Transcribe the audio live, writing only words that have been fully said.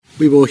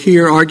We will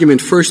hear argument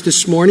first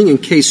this morning in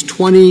Case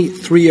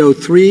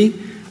 2303,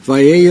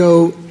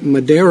 Vallejo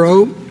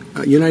Madero,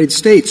 United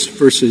States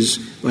versus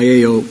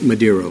Vallejo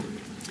Madero.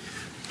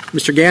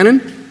 Mr.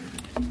 Gannon.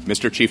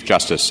 Mr. Chief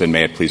Justice, and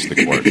may it please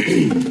the Court.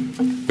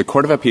 The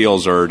Court of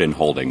Appeals erred in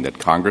holding that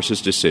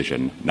Congress's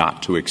decision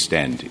not to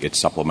extend its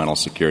Supplemental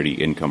Security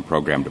Income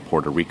Program to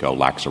Puerto Rico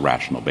lacks a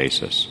rational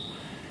basis.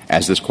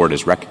 As this Court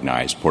has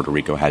recognized, Puerto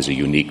Rico has a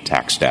unique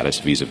tax status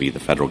vis-a-vis the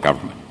federal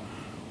government.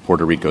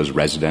 Puerto Rico's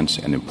residents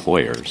and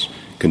employers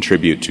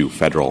contribute to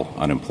federal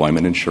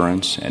unemployment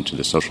insurance and to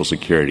the Social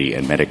Security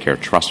and Medicare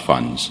trust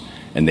funds,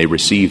 and they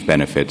receive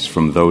benefits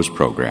from those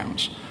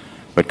programs.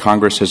 But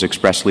Congress has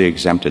expressly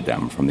exempted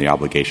them from the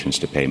obligations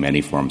to pay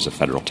many forms of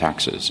federal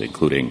taxes,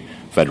 including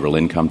federal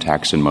income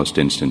tax in most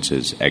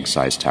instances,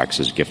 excise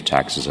taxes, gift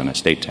taxes, and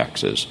estate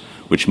taxes,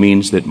 which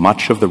means that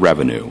much of the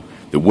revenue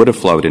that would have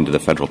flowed into the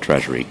federal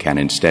treasury can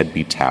instead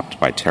be tapped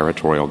by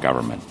territorial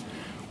government,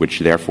 which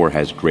therefore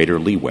has greater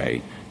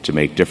leeway to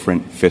make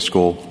different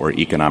fiscal or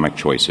economic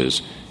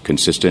choices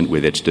consistent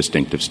with its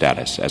distinctive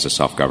status as a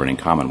self-governing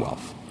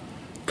commonwealth.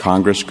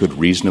 Congress could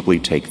reasonably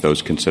take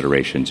those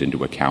considerations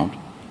into account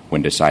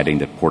when deciding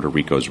that Puerto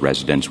Rico's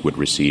residents would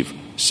receive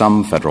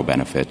some federal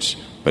benefits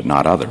but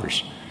not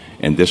others,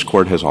 and this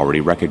Court has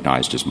already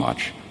recognized as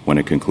much when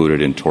it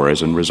concluded in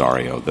Torres and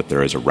Rosario that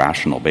there is a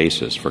rational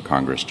basis for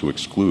Congress to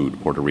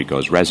exclude Puerto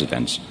Rico's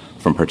residents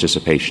from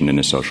participation in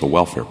a social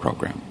welfare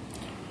program.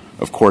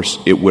 Of course,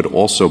 it would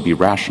also be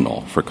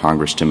rational for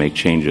Congress to make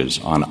changes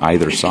on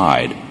either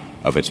side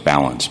of its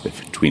balance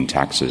between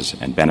taxes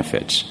and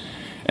benefits,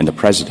 and the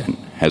President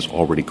has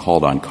already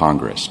called on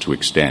Congress to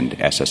extend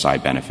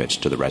SSI benefits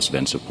to the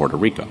residents of Puerto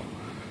Rico.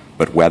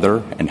 But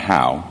whether and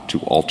how to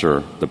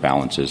alter the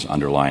balances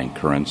underlying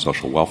current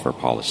social welfare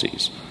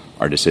policies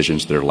are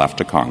decisions that are left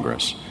to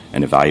Congress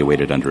and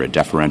evaluated under a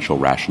deferential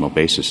rational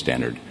basis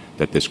standard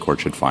that this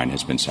Court should find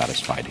has been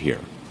satisfied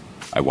here.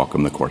 I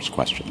welcome the Court's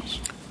questions.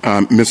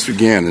 Mr.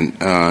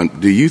 Gannon,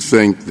 do you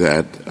think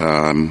that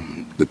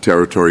the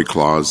Territory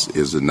Clause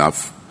is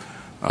enough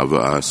of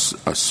a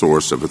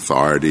source of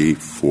authority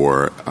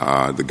for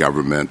the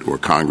government or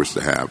Congress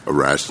to have a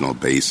rational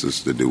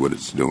basis to do what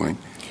it's doing?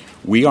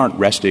 We aren't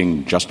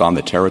resting just on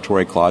the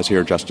Territory Clause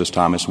here, Justice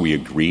Thomas. We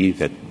agree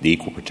that the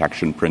equal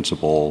protection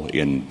principle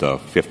in the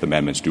Fifth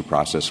Amendment's Due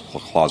Process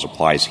Clause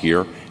applies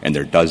here, and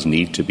there does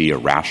need to be a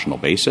rational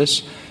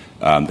basis.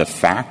 The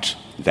fact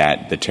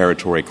that the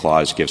Territory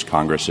Clause gives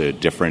Congress a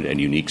different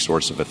and unique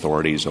source of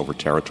authorities over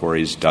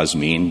territories does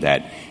mean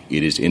that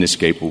it is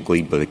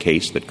inescapably the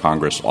case that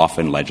Congress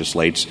often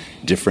legislates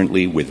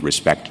differently with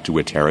respect to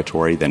a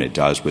territory than it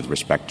does with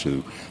respect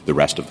to the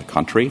rest of the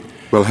country.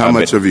 Well, how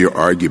much of your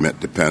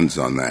argument depends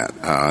on that?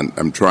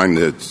 I'm trying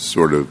to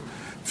sort of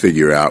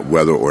figure out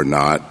whether or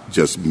not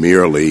just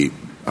merely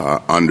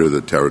under the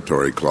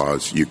Territory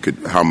Clause,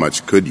 how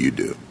much could you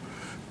do?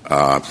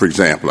 For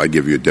example, I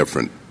give you a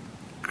different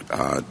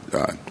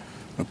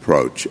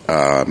approach.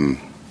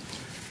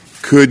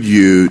 Could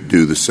you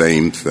do the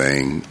same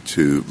thing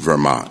to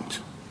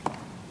Vermont?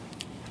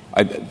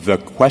 The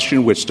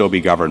question would still be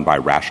governed by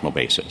rational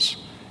basis.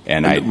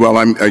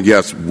 I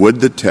guess,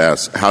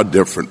 how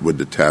different would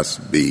the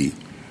test be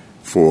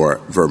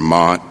for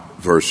Vermont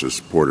versus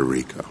Puerto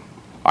Rico?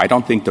 I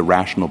don't think the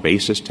rational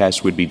basis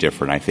test would be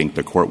different. I think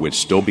the Court would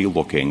still be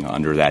looking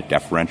under that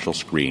deferential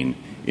screen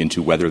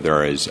into whether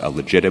there is a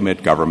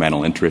legitimate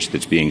governmental interest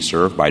that's being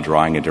served by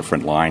drawing a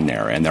different line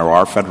there. And there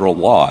are federal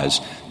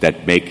laws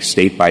that make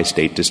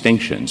state-by-state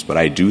distinctions, but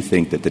I do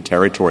think that the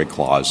Territory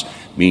Clause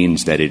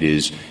means that it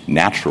is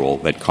natural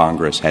that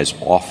Congress has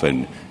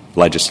often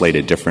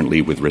legislated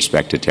differently with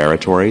respect to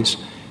territories,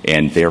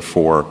 and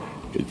therefore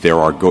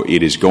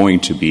it is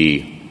going to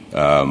be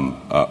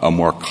a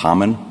more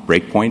common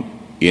breakpoint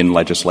in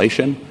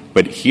legislation.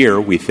 But here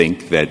we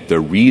think that the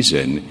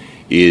reason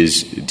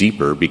is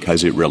deeper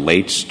because it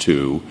relates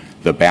to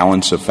the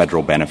balance of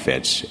federal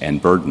benefits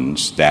and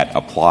burdens that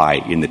apply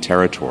in the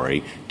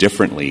territory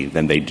differently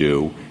than they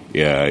do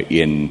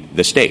in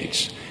the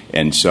states.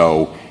 And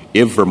so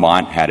if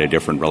Vermont had a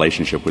different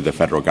relationship with the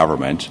federal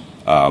government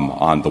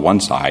on the one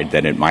side,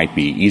 then it might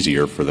be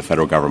easier for the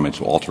federal government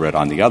to alter it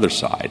on the other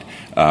side.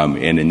 And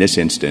in this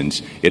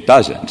instance, it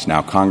doesn't.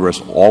 Now, Congress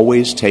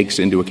always takes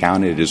into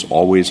account, it is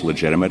always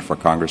legitimate for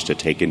Congress to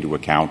take into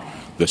account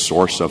the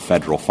source of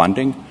federal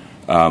funding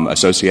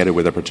associated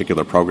with a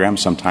particular program.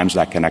 Sometimes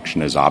that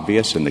connection is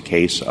obvious. In the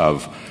case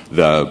of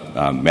the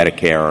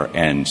Medicare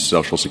and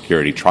Social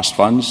Security trust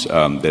funds,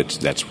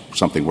 that's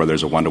something where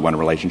there's a one-to-one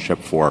relationship.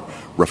 For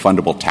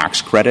refundable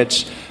tax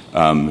credits,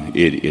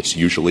 it's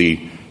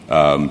usually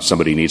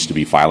somebody needs to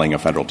be filing a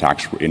federal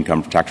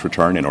income tax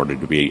return in order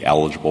to be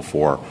eligible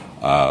for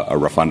a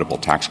refundable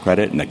tax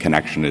credit, and the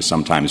connection is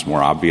sometimes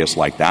more obvious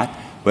like that.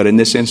 But in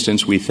this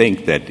instance, we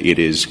think that it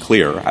is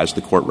clear, as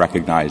the Court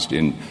recognized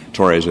in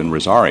Torres and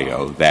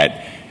Rosario,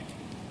 that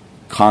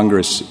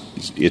Congress,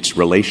 its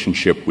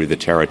relationship with the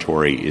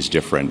territory is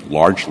different,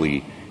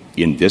 largely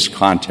in this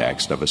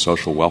context of a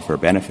social welfare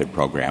benefit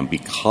program,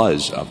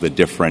 because of the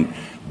different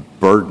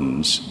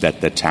burdens that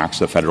the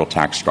federal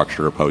tax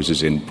structure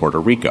imposes in Puerto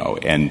Rico.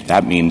 And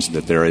that means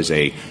that there is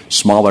a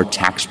smaller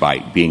tax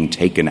bite being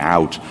taken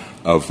out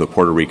of the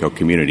Puerto Rico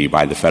community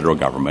by the federal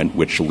government,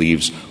 which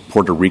leaves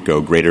Puerto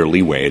Rico greater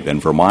leeway than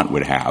Vermont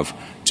would have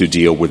to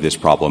deal with this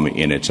problem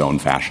in its own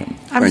fashion.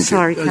 I'm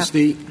sorry.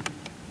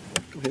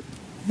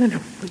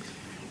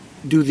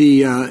 Do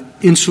the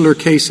insular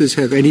cases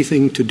have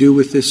anything to do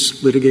with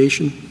this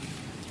litigation?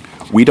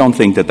 We don't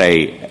think that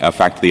they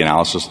affect the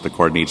analysis that the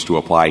Court needs to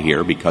apply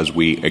here because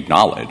we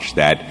acknowledge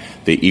that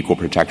the equal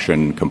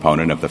protection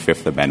component of the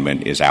Fifth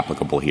Amendment is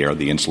applicable here.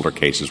 The insular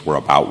cases were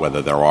about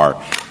whether there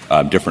are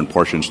different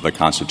portions of the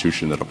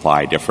Constitution that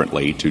apply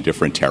differently to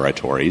different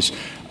territories.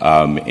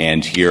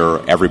 And here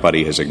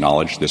everybody has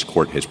acknowledged, this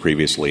Court has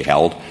previously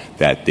held,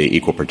 that the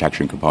equal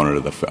protection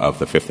component of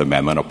the Fifth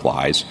Amendment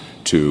applies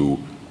to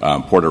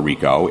Puerto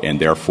Rico, and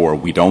therefore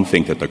we don't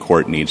think that the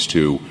Court needs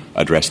to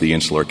address the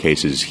insular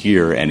cases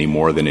here any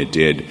more than it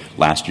did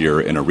last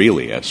year in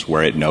Aurelius,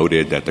 where it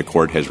noted that the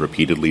Court has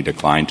repeatedly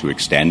declined to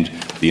extend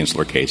the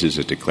insular cases.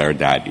 It declared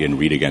that in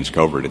Reed against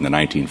Covert in the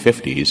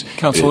 1950s.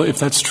 Counsel, if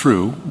that's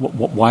true,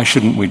 why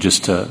shouldn't we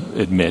just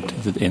admit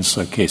that the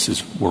insular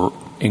cases were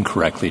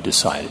incorrectly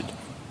decided?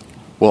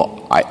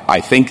 Well,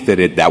 I think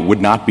that that would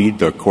not be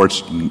the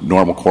Court's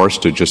normal course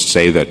to just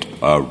say that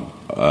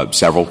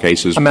several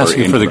cases I'm were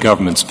asking incorrect. for the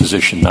government's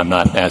position. I'm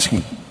not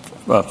asking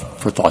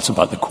for thoughts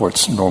about the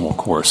Court's normal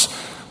course.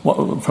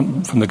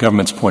 From the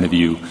government's point of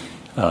view,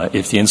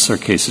 if the insular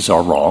cases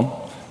are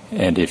wrong,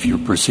 and if you're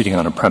proceeding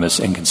on a premise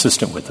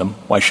inconsistent with them,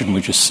 why shouldn't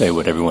we just say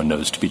what everyone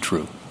knows to be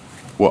true?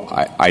 Well,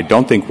 I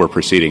don't think we're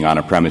proceeding on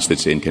a premise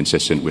that's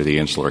inconsistent with the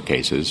insular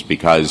cases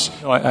because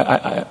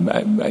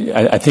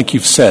I think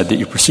you've said that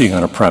you're proceeding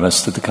on a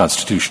premise that the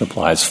Constitution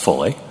applies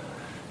fully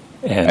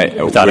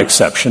and without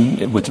exception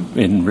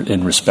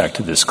in respect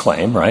to this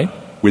claim, right?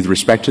 With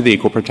respect to the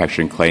equal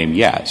protection claim,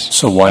 yes.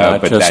 So why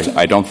not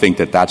I don't think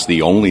that that's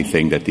the only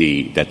thing that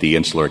the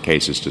insular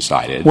cases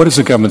decided. What is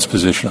the government's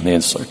position on the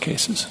insular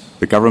cases?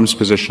 The government's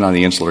position on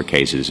the insular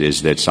cases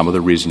is that some of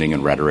the reasoning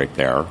and rhetoric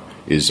there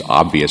is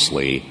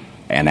obviously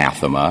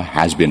anathema,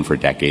 has been for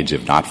decades,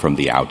 if not from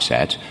the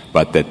outset,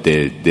 but that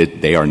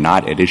they are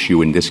not at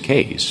issue in this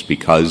case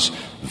because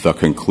the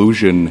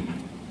conclusion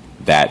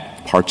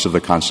that parts of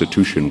the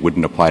Constitution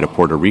wouldn't apply to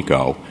Puerto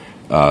Rico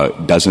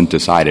doesn't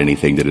decide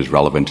anything that is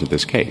relevant to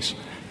this case.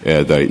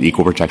 The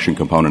equal protection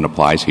component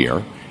applies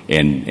here,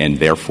 and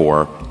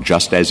therefore,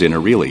 just as in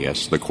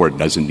Aurelius, the Court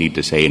doesn't need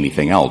to say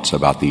anything else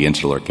about the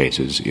insular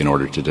cases in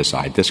order to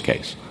decide this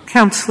case.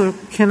 Counselor,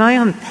 can I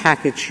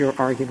unpackage your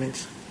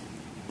arguments?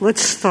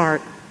 Let's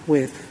start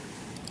with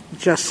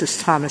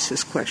Justice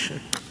Thomas's question.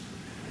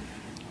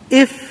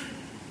 If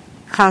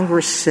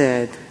Congress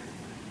said,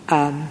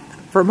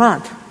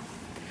 Vermont,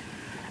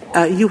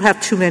 you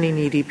have too many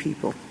needy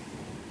people.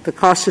 The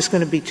cost is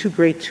going to be too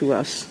great to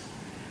us.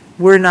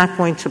 We're not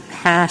going to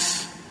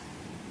pass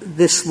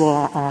this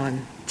law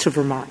on to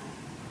Vermont.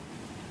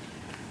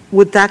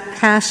 Would that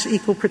pass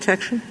equal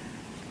protection?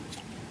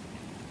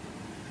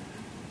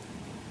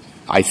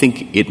 I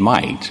think it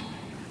might.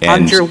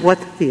 And under what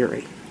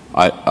theory?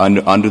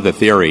 Under the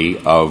theory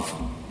of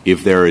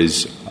if there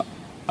is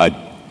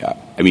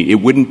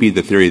it wouldn't be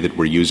the theory that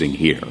we're using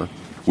here,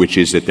 which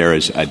is that there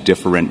is a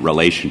different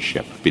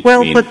relationship between...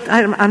 Well, but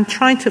I'm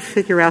trying to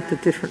figure out the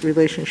different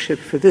relationship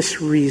for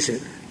this reason.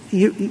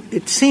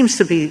 It seems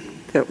to be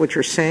that what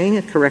you're saying,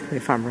 and correct me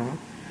if I'm wrong,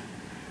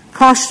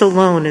 cost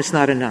alone is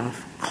not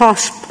enough.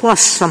 Cost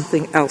plus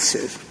something else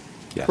is.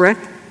 Yes.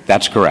 Correct?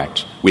 That's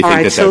correct. All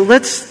right, so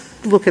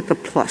let's look at the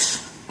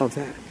plus of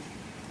that.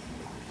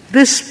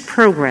 This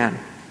program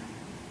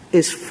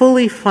is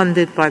fully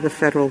funded by the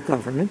federal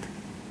government,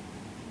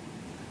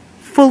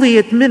 fully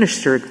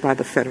administered by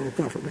the federal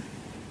government.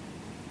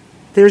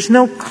 There's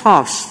no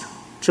cost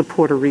to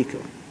Puerto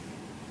Rico.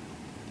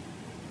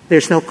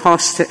 There's no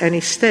cost to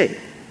any state.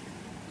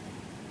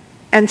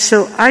 And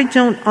so I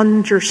don't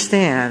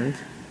understand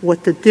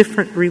what the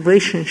different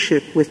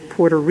relationship with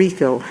Puerto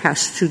Rico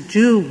has to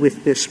do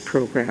with this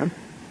program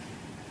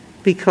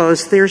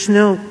because there's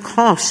no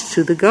cost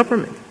to the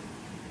government.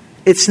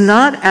 It's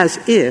not as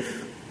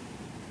if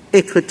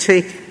it could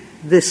take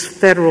this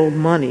federal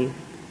money,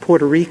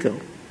 Puerto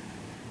Rico,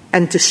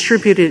 and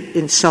distribute it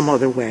in some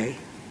other way,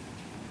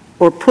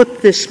 or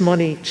put this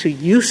money to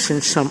use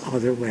in some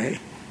other way,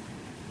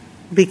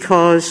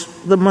 because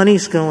the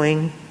money's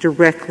going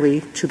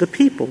directly to the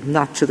people,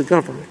 not to the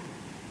government.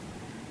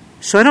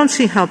 So I don't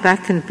see how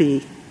that can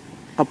be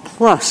a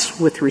plus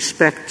with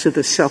respect to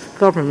the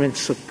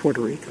self-governments of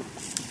Puerto Rico.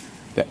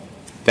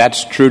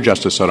 That's true,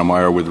 Justice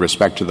Sotomayor, with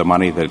respect to the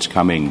money that's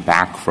coming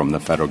back from the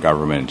federal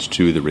government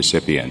to the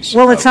recipients.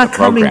 Well, it's not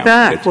coming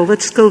back. Well,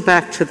 let's go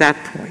back to that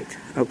point,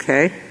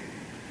 okay?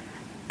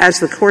 As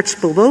the courts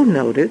below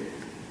noted,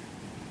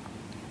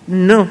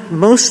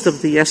 most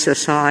of the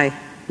SSI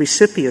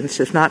recipients,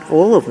 if not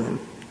all of them,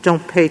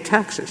 don't pay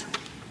taxes.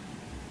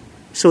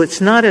 So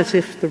it's not as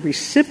if the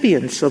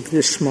recipients of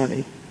this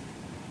money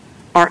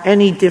are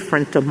any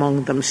different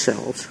among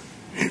themselves.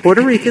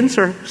 Puerto Ricans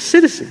are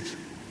citizens.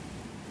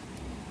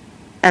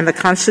 and the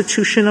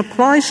Constitution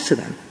applies to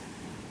them.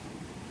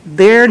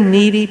 Their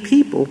needy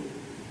people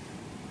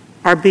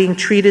are being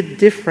treated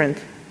different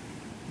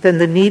than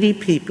the needy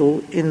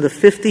people in the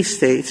 50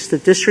 states, the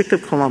District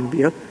of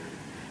Columbia,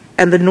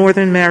 and the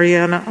Northern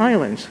Mariana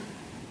Islands.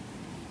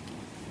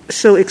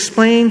 So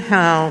explain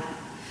how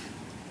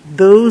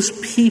those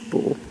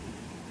people,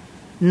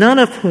 none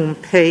of whom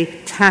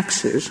pay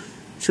taxes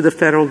to the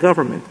federal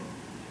government,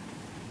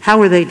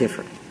 how are they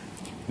different?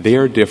 They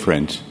are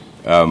different.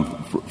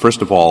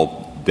 First of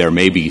all, there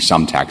may be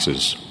some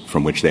taxes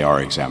from which they are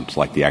exempt,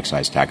 like the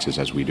excise taxes,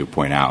 as we do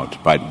point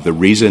out. But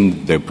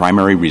the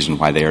primary reason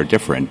why they are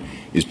different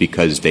is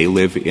because they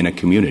live in a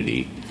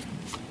community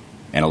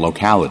and a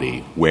locality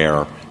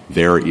where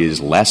there is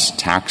less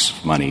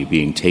tax money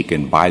being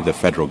taken by the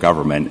federal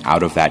government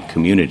out of that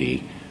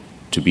community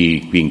to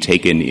be being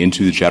taken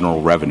into the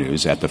general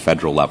revenues at the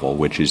federal level,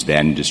 which is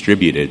then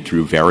distributed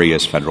through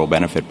various federal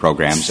benefit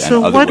programs and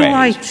other ways. So what do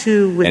I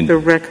do with the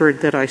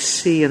record that I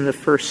see in the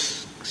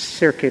First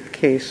Circuit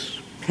case,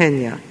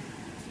 Pena,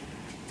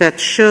 that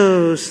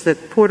shows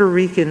that Puerto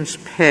Ricans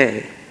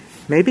pay,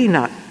 maybe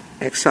not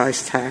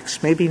excise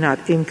tax, maybe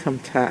not income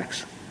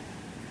tax,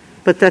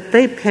 but that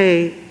they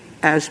pay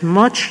as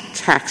much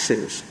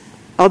taxes,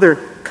 other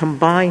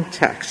combined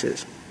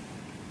taxes,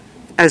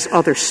 as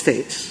other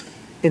states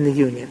in the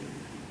Union?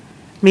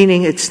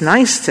 Meaning it's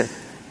nice to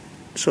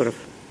sort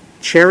of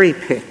cherry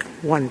pick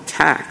one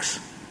tax,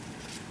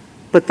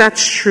 but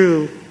that's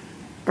true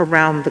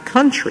around the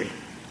country.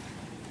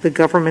 The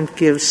government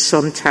gives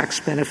some tax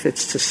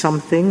benefits to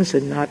some things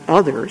and not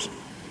others.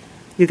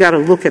 You got to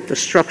look at the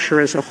structure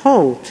as a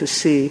whole to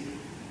see,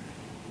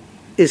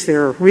 is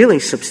there a really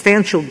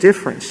substantial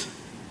difference?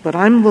 But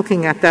I'm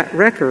looking at that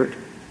record,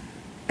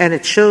 and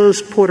it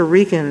shows Puerto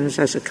Ricans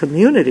as a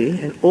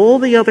community and all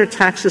the other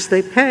taxes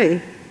they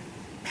pay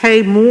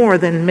more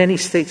than many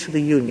states of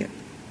the Union.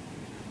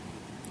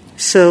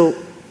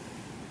 So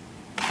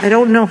I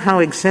don't know how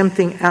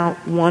exempting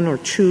out one or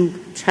two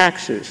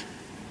taxes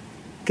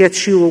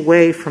gets you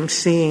away from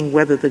seeing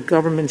whether the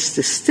government's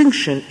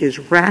distinction is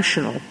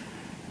rational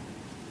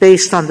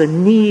based on the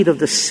need of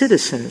the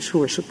citizens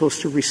who are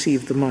supposed to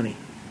receive the money.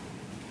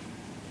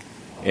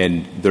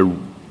 And the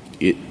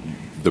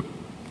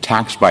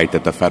tax bite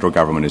that the federal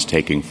government is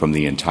taking from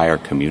the entire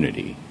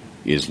community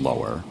is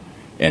lower.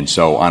 And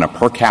so on a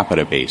per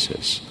capita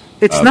basis...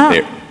 It's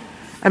not.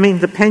 I mean,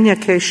 the Pena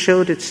case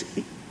showed it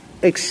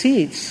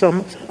exceeds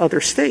some other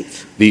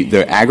states.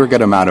 The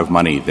aggregate amount of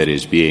money that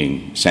is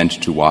being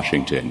sent to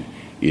Washington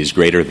is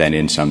greater than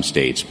in some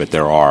states, but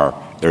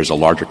there's a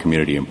larger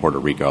community in Puerto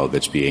Rico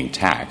that's being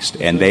taxed.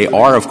 And they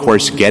are, of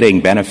course,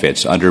 getting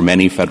benefits under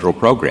many federal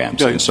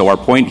programs. And so our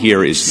point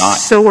here is not...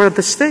 So are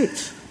the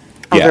states.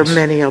 Yes. There are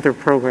many other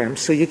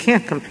programs. So you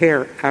can't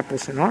compare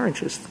apples and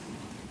oranges.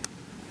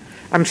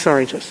 I'm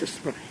sorry, Justice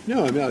Breyer.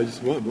 No, I mean, I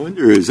just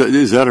wonder, is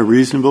that a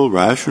reasonable,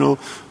 rational,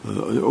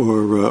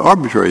 or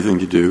arbitrary thing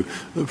to do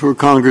for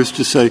Congress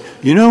to say,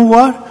 you know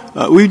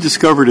what, we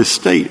discovered a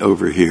state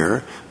over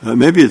here,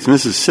 maybe it's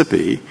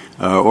Mississippi,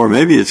 or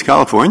maybe it's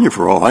California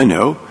for all I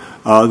know,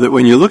 that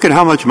when you look at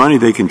how much money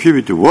they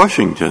contribute to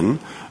Washington,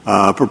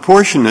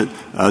 proportionate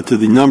to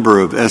the number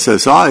of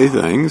SSI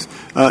things,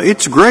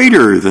 it's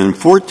greater than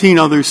 14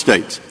 other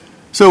states.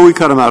 So we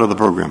cut them out of the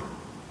program.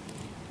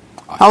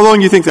 How long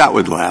do you think that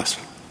would last?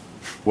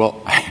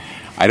 Well,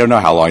 I don't know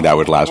how long that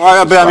would last.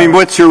 But I mean,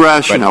 what's your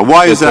rationale?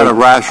 Why is that a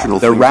rational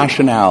thing? The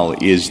rationale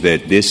is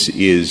that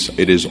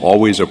it is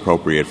always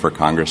appropriate for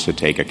Congress to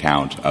take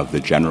account of the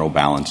general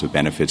balance of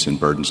benefits and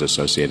burdens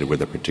associated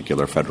with a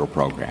particular federal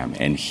program.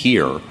 And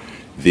here,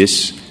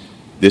 this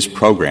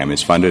program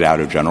is funded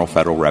out of general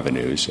federal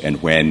revenues,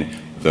 and when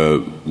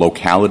the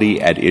locality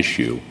at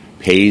issue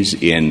pays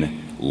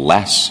in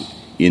less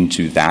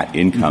into that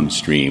income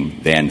stream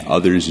than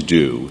others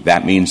do,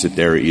 that means that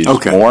there is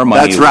more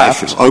money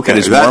left. Okay,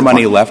 there's more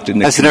money left in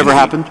the Has community. It ever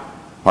happened?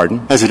 Pardon?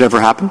 Has it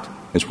ever happened?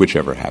 Has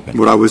whichever happened.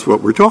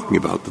 What we're talking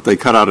about, that they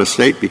cut out a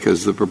state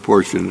because the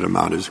proportionate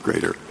amount is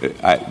greater.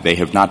 They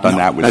have not done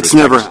that with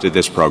respect to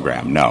this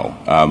program, no.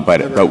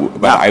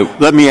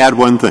 Let me add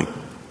one thing.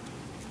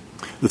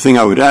 The thing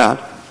I would add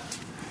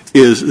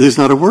is there's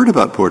not a word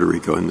about Puerto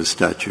Rico in this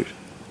statute.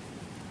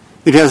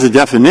 It has a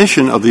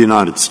definition of the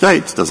United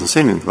States, doesn't say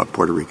anything about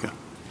Puerto Rico.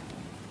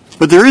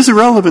 But there is a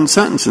relevant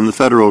sentence in the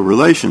Federal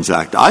Relations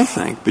Act, I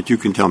think, but you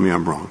can tell me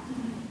I'm wrong.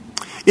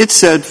 It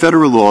said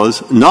federal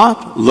laws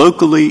not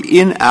locally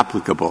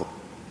inapplicable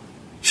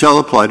shall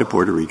apply to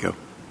Puerto Rico.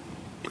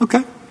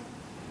 Okay.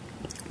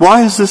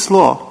 Why is this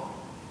law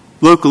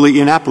locally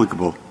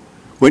inapplicable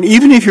when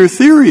even if your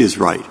theory is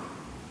right,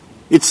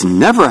 it's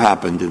never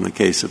happened in the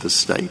case of a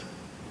state?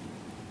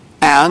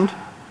 And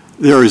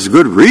there is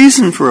good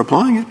reason for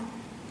applying it.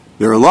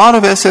 There are a lot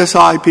of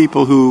SSI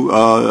people who,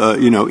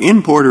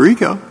 in Puerto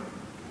Rico,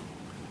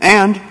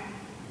 and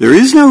there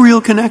is no real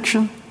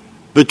connection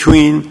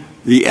between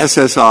the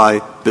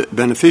SSI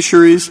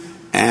beneficiaries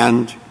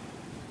and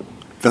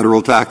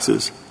federal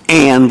taxes,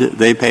 and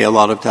they pay a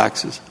lot of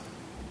taxes.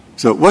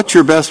 So what's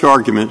your best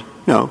argument?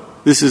 No,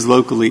 this is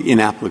locally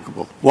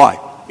inapplicable. Why?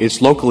 It's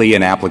locally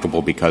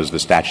inapplicable because the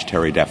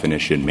statutory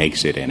definition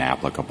makes it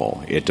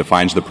inapplicable. It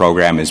defines the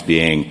program as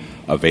being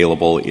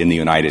available in the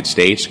United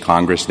States.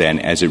 Congress then,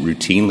 as it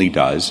routinely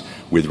does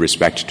with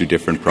respect to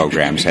different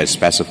programs, has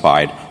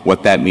specified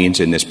what that means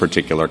in this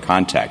particular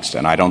context.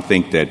 And I don't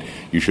think that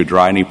you should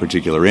draw any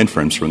particular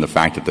inference from the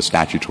fact that the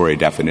statutory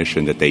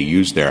definition that they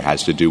use there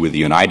has to do with the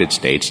United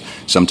States.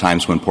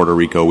 Sometimes when Puerto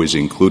Rico is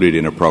included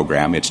in a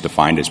program, it's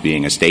defined as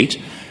being a state.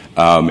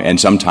 And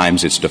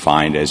sometimes it's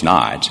defined as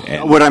not.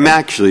 And what I'm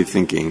actually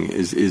thinking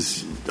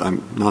is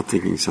I'm not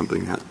thinking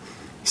something that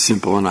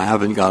simple, and I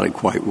haven't got it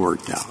quite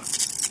worked out.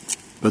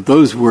 But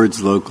those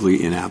words,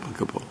 locally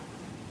inapplicable,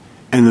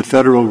 and the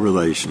Federal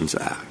Relations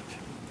Act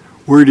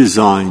were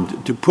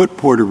designed to put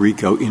Puerto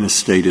Rico in a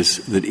status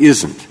that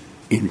isn't,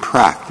 in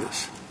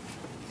practice,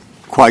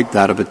 quite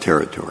that of a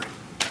territory,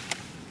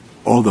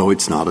 although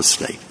it's not a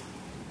state.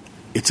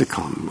 It's a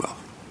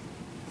commonwealth.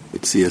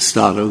 It's the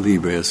Estado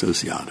Libre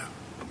Asociado.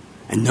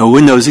 And no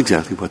one knows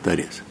exactly what that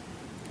is.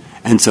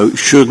 And so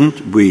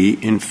shouldn't we,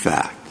 in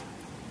fact,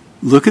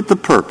 look at the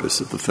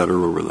purpose of the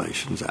Federal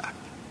Relations Act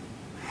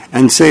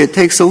and say it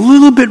takes a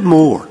little bit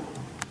more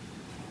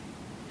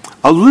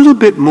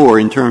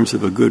in terms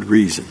of a good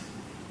reason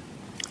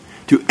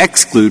to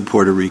exclude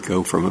Puerto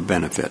Rico from a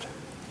benefit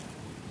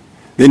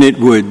than it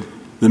would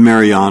the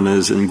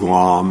Marianas and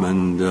Guam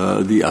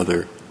and the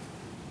other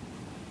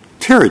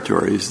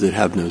territories that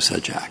have no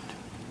such act?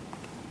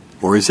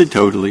 Or is it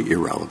totally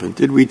irrelevant?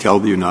 Did we tell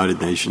the United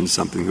Nations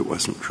something that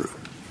wasn't true?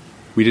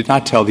 We did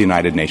not tell the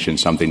United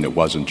Nations something that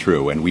wasn't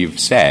true, and we've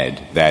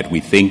said that we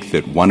think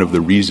that one of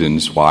the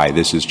reasons why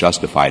this is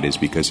justified is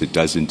because it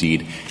does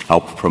indeed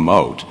help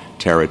promote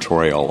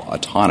territorial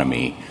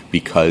autonomy,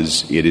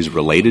 because it is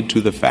related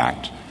to the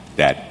fact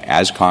that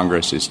as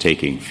Congress is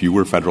taking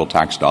fewer federal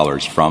tax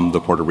dollars from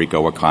the Puerto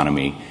Rico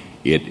economy,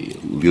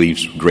 it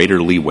leaves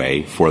greater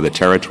leeway for the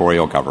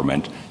territorial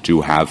government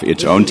to have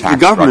its own tax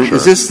structure.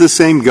 Is this the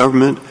same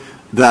government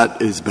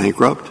that is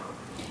bankrupt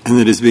and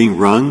that is being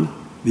run,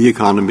 the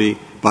economy,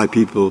 by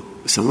people,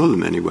 some of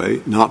them anyway,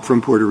 not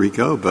from Puerto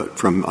Rico, but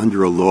from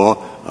under a law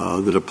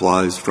that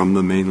applies from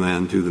the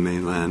mainland to the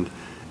mainland?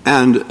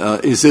 And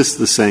is this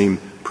the same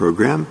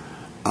program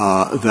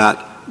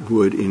that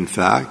would, in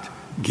fact,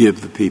 give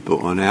the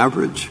people on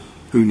average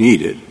who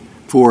need it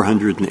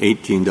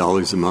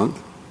 $418 a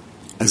month,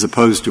 as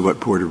opposed to what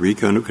Puerto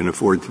Rico can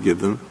afford to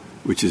give them,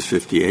 which is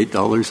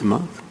 $58 a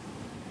month?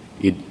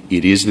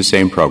 It is the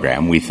same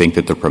program. We think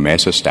that the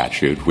PROMESA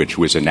statute, which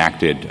was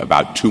enacted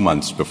about 2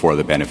 months before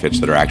the benefits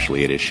that are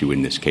actually at issue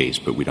in this case,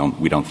 but we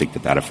don't think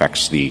that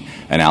affects the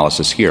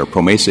analysis here.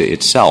 PROMESA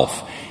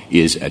itself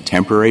is a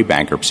temporary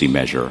bankruptcy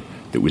measure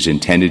that was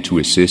intended to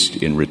assist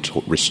in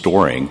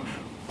restoring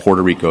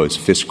Puerto Rico's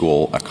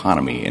fiscal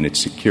economy and its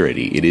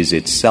security. It is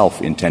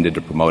itself intended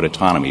to promote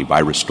autonomy by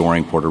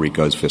restoring Puerto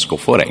Rico's fiscal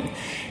footing.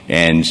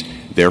 And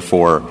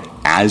therefore,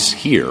 as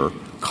here,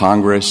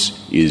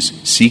 Congress is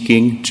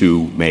seeking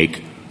to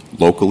make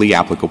locally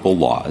applicable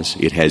laws.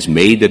 It has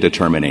made the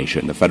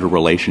determination. The federal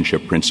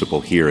relationship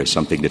principle here is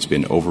something that's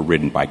been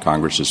overridden by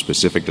Congress's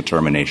specific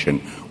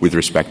determination with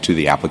respect to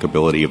the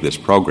applicability of this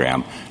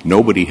program.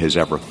 Nobody has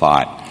ever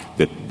thought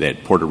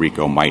that Puerto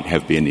Rico might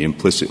have been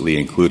implicitly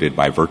included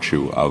by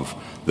virtue of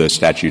the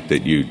statute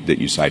that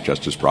you cite,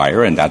 Justice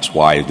Breyer, and that's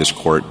why this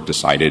Court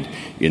decided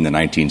in the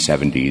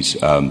 1970s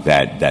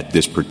that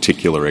this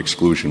particular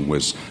exclusion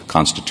was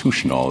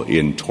constitutional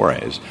in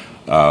Torres.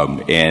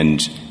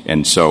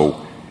 And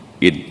so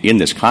in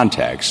this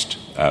context,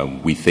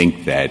 we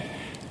think that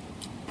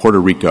Puerto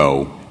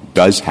Rico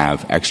does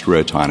have extra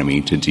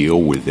autonomy to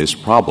deal with this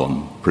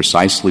problem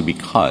precisely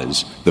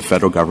because the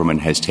federal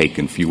government has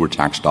taken fewer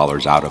tax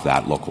dollars out of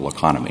that local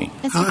economy.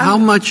 How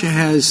much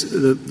has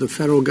the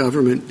federal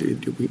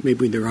government,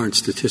 maybe there aren't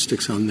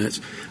statistics on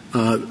this,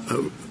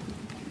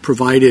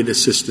 provided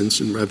assistance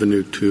and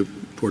revenue to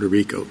Puerto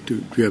Rico?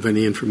 Do you have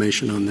any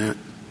information on that?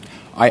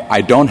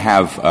 I don't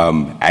have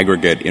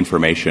aggregate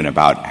information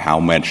about how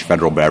much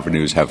federal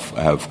revenues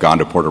have gone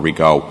to Puerto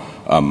Rico,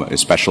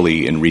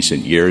 especially in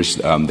recent years.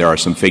 There are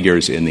some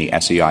figures in the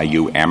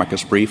SEIU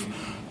amicus brief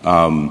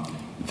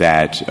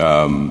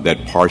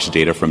that parse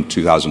data from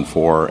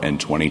 2004 and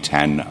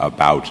 2010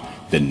 about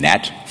the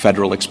net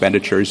federal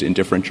expenditures in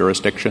different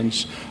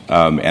jurisdictions.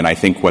 And I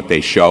think what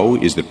they show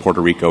is that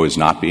Puerto Rico is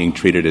not being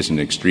treated as an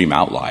extreme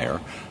outlier.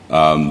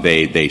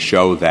 They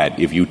show that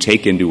if you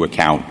take into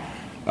account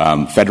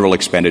federal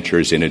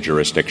expenditures in a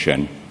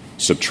jurisdiction,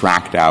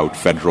 subtract out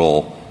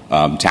federal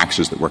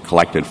taxes that were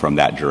collected from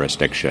that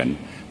jurisdiction,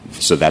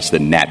 so that's the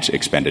net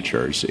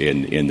expenditures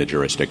in the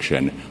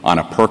jurisdiction. On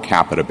a per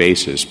capita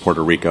basis,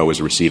 Puerto Rico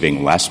is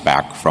receiving less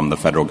back from the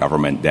federal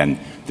government than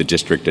the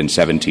district in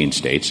 17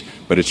 states,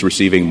 but it's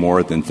receiving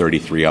more than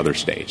 33 other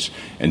states.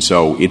 And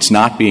so it's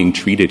not being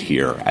treated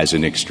here as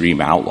an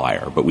extreme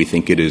outlier, but we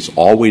think it is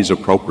always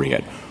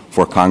appropriate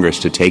for Congress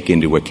to take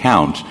into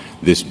account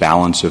this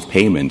balance of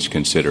payments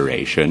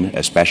consideration,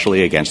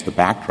 especially against the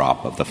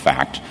backdrop of the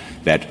fact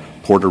that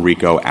Puerto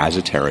Rico as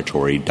a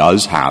territory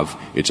does have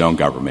its own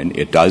government.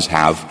 It does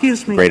have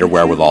greater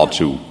wherewithal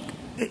to...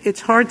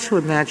 It's hard to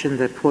imagine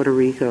that Puerto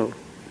Rico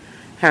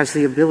has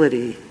the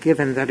ability,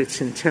 given that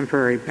it's in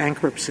temporary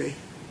bankruptcy,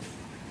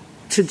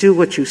 to do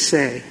what you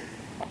say,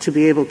 to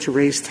be able to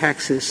raise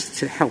taxes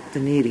to help the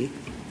needy.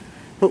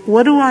 But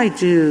what do I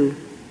do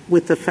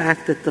with the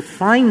fact that the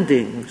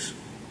findings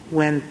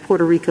when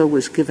Puerto Rico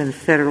was given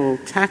federal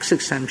tax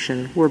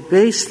exemption were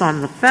based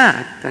on the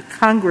fact that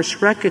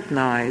Congress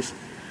recognized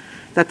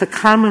that the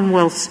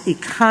Commonwealth's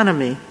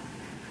economy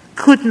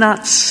could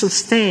not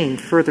sustain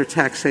further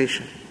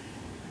taxation?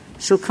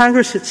 So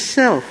Congress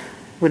itself,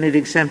 when it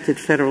exempted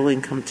federal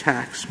income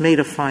tax, made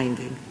a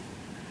finding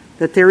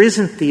that there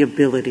isn't the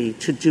ability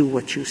to do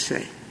what you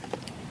say.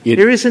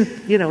 There isn't,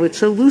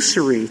 it's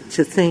illusory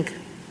to think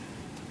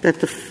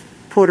that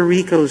Puerto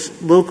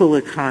Rico's local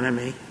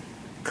economy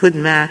could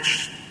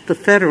match the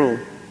federal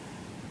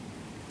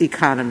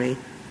economy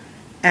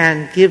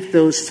and give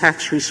those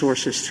tax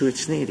resources to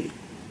its needy.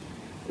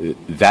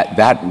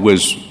 That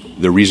was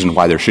the reason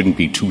why there shouldn't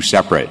be two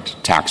separate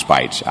tax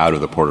bites out of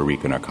the Puerto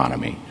Rican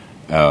economy.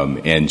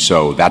 And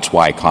so that's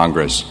why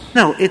Congress...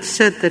 No, it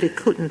said that it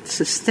couldn't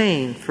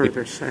sustain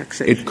further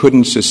taxation. It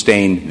couldn't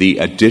sustain the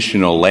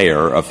additional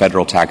layer of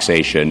federal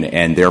taxation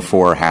and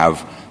therefore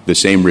have the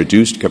same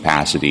reduced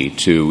capacity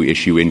to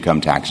issue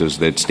income taxes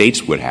that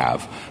states would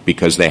have,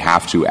 because they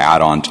have to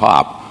add on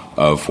top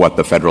of what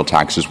the federal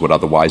taxes would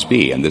otherwise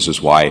be. And this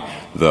is why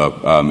the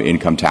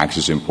income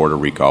taxes in Puerto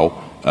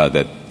Rico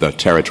that the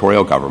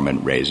territorial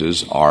government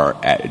raises are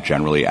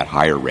generally at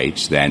higher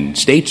rates than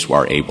states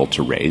are able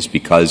to raise,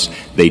 because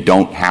they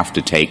don't have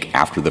to take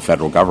after the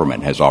federal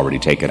government has already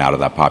taken out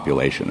of that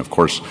population. Of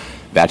course,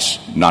 that's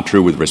not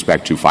true with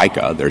respect to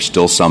FICA. There's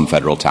still some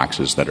federal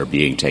taxes that are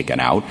being taken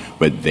out,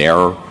 but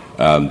they're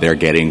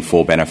getting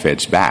full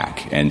benefits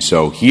back. And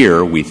so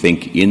here we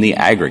think in the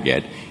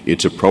aggregate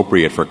it's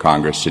appropriate for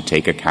Congress to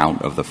take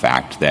account of the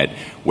fact that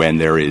when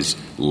there is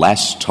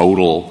less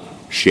total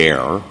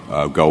share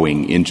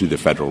going into the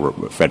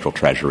federal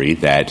treasury,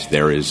 that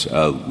there is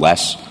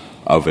less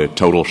of a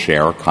total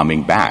share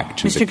coming back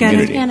to the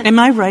community. Mr. Am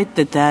I right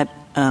that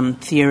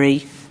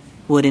theory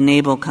would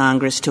enable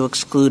Congress to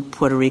exclude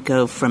Puerto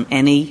Rico from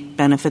any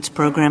benefits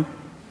program?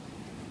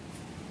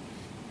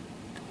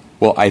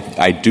 Well,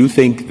 I do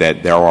think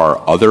that there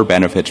are other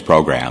benefits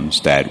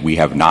programs that we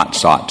have not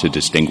sought to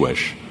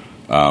distinguish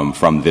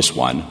from this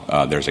one.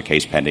 There's a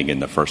case pending in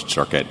the First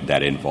Circuit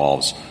that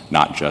involves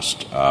not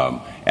just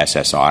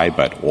SSI,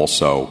 but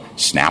also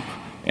SNAP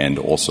and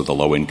also the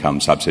low-income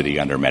subsidy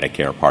under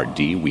Medicare Part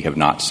D. We have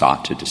not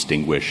sought to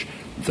distinguish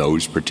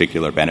those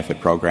particular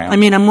benefit programs. I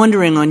mean, I'm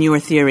wondering on your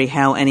theory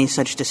how any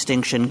such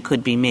distinction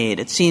could be made.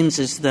 It seems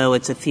as though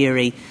it's a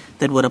theory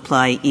that would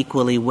apply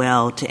equally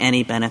well to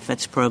any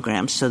benefits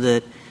program, so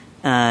that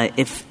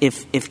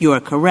if you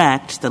are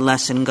correct, the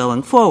lesson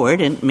going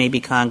forward, and maybe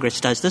Congress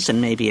does this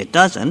and maybe it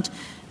doesn't,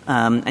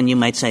 and you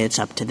might say it's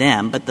up to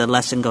them, but the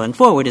lesson going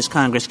forward is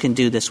Congress can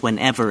do this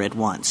whenever it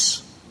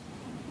wants.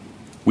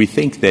 We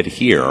think that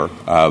here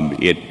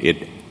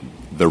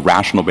the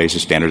rational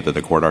basis standard that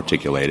the Court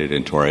articulated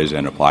in Torres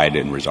and applied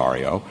in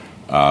Rosario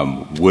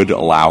would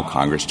allow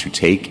Congress to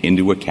take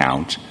into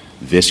account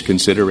this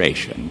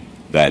consideration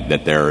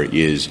that there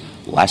is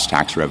less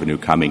tax revenue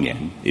coming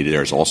in.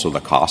 There's also the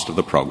cost of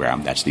the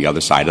program. That's the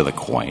other side of the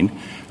coin.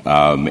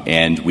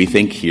 And we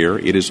think here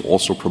it is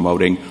also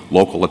promoting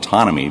local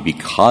autonomy,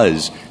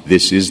 because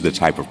this is the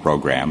type of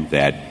program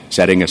that,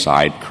 setting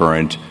aside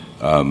current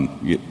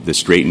the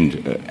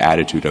straitened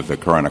attitude of the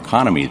current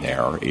economy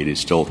there, it is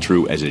still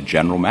true as a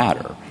general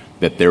matter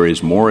that there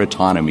is more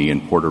autonomy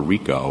in Puerto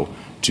Rico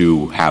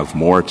to have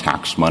more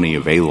tax money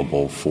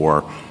available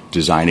for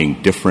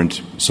designing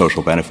different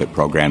social benefit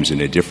programs in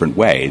a different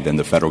way than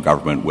the federal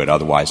government would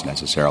otherwise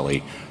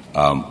necessarily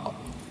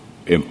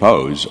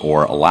impose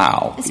or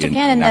allow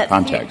in that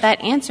context.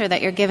 That answer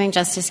that you're giving,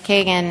 Justice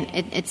Kagan,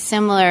 it's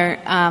similar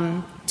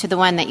to the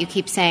one that you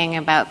keep saying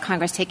about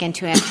Congress taking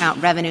into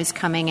account revenues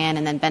coming in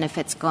and then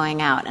benefits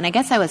going out. And I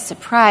guess I was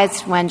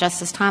surprised when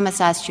Justice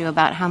Thomas asked you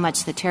about how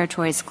much the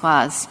Territories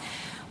Clause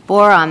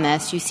bore on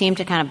this. You seem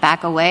to kind of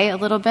back away a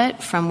little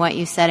bit from what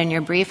you said in your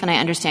brief, and I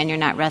understand you're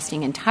not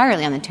resting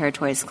entirely on the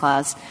Territories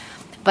Clause.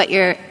 But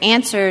your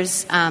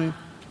answers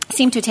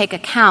seem to take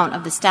account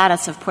of the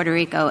status of Puerto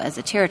Rico as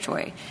a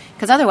territory.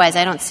 Because otherwise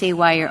I don't see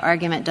why your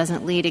argument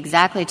doesn't lead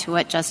exactly to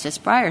what Justice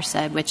Breyer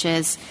said, which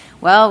is,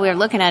 well, we're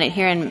looking at it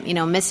here in,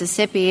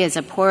 Mississippi is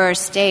a poorer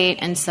state,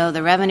 and so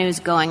the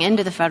revenues going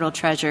into the federal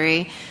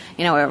treasury,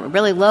 are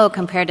really low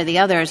compared to the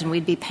others, and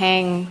we'd be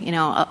paying,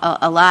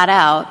 a lot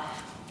out.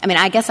 I mean,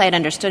 I guess I had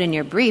understood in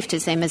your brief to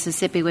say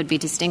Mississippi would be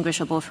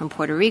distinguishable from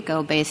Puerto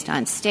Rico based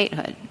on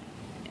statehood.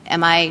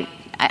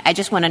 I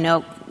just want to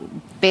know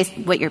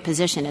what your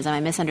position is. Am I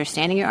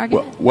misunderstanding your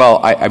argument? Well,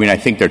 I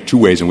think there are two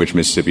ways in which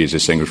Mississippi is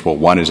distinguishable.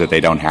 One is that they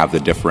don't have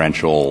the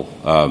differential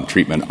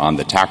treatment on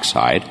the tax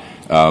side.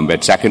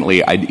 But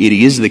secondly, it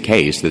is the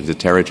case that the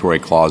Territory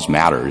Clause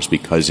matters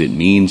because it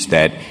means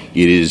that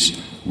it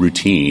is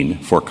routine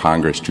for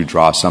Congress to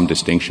draw some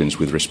distinctions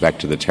with respect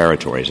to the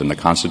territories, and the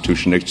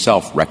Constitution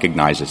itself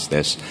recognizes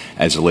this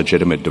as a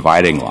legitimate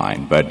dividing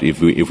line. But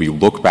if we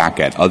look back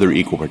at other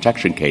equal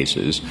protection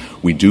cases,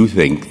 we do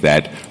think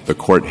that the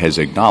Court has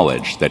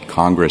acknowledged that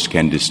Congress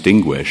can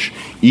distinguish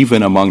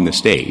even among the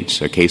states.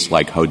 A case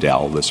like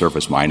Hodel, the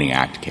Surface Mining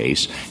Act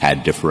case,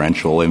 had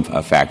differential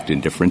effect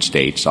in different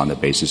states on the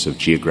basis of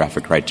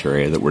geographic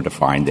criteria that were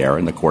defined there,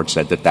 and the Court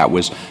said that that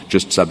was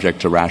just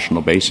subject to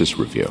rational basis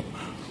review.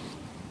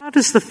 How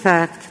does the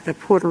fact that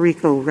Puerto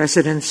Rico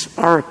residents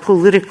are a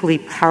politically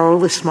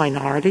powerless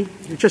minority,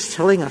 you're just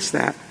telling us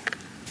that,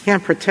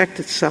 can't protect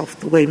itself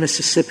the way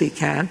Mississippi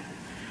can,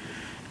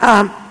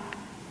 and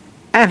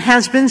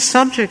has been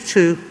subject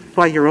to,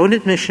 by your own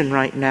admission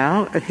right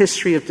now, a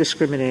history of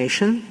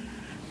discrimination.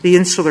 The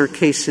insular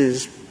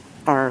cases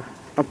are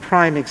a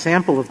prime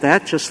example of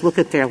that. Just look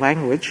at their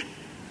language.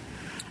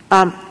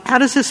 How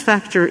does this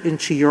factor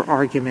into your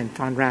argument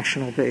on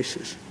rational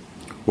basis?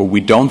 Well,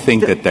 we don't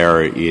think that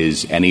there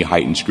is any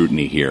heightened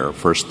scrutiny here.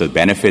 First, the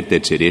benefit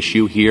that's at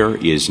issue here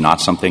is not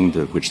something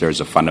to which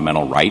there's a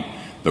fundamental right.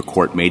 The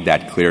Court made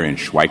that clear in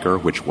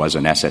Schweiker, which was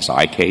an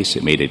SSI case.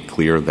 It made it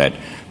clear that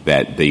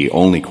the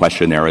only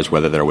question there is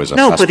whether there was a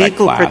suspect class. No, but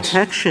equal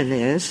protection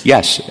is.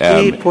 Yes.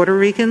 The Puerto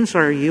Ricans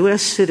are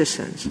U.S.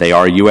 citizens. They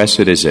are U.S.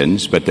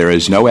 citizens, but there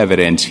is no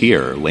evidence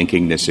here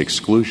linking this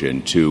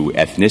exclusion to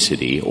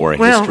ethnicity or a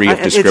history of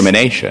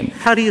discrimination.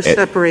 How do you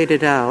separate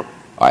it out?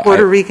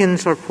 Puerto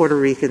Ricans are Puerto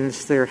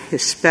Ricans. They're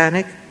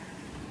Hispanic,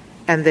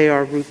 and they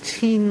are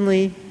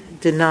routinely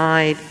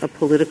denied a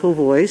political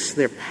voice.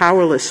 They're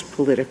powerless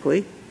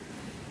politically.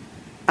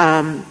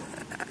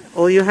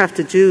 All you have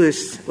to do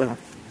is,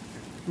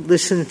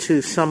 listen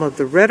to some of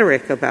the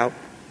rhetoric about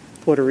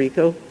Puerto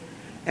Rico,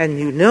 and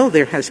you know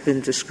there has been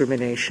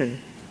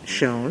discrimination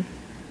shown.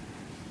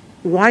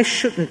 Why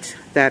shouldn't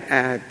that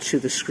add to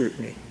the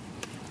scrutiny?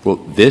 Well,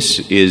 this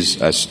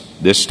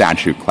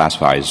statute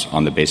classifies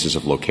on the basis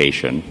of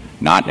location,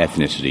 not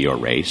ethnicity or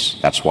race.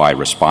 That's why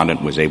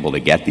Respondent was able to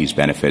get these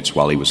benefits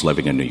while he was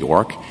living in New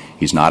York.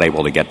 He's not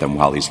able to get them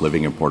while he's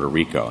living in Puerto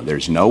Rico.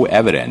 There's no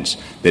evidence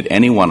that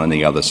anyone on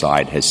the other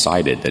side has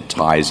cited that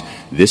ties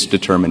this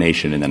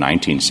determination in the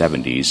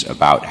 1970s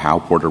about how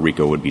Puerto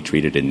Rico would be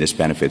treated in this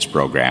benefits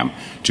program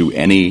to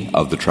any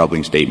of the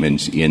troubling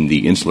statements in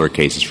the insular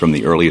cases from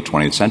the early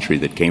 20th century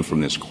that came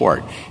from this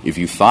Court. If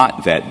you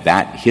thought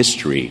that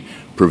history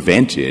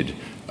prevented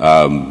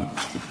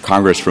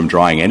Congress from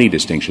drawing any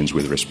distinctions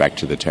with respect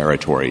to the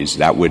territories,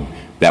 that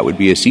would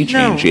be a sea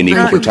change in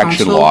equal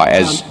protection law.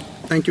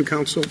 Thank you,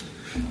 counsel.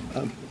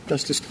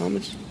 Justice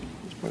Thomas,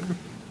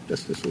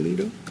 Justice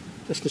Alito,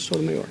 Justice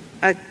Sotomayor.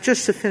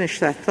 Just to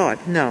finish that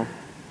thought, no,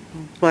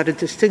 but a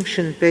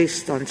distinction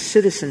based on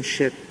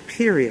citizenship,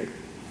 period.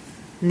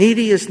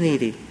 Needy is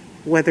needy,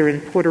 whether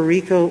in Puerto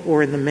Rico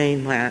or in the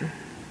mainland.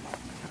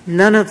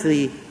 None of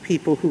the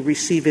people who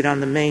receive it on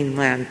the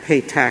mainland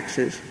pay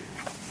taxes.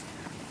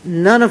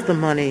 None of the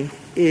money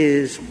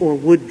is or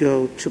would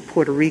go to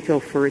Puerto Rico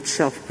for its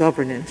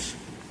self-governance.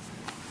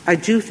 I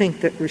do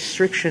think that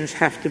restrictions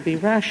have to be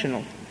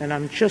rational, and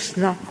I'm just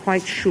not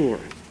quite sure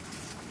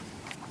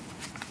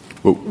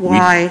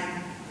why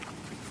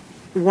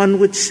one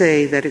would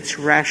say that it's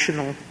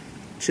rational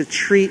to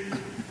treat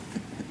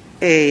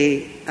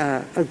a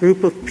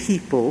group of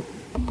people,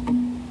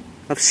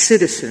 of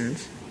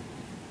citizens,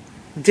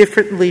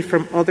 differently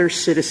from other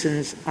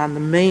citizens on the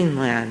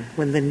mainland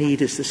when the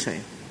need is the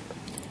same.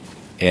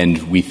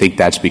 And we think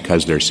that's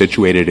because they're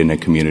situated in a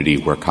community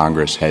where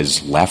Congress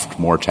has left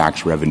more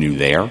tax revenue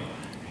there,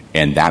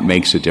 and that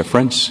makes a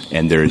difference.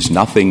 And there is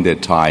nothing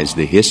that ties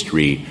the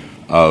history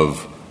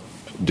of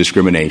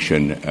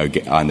discrimination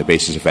on the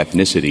basis of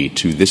ethnicity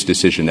to this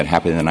decision that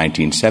happened in the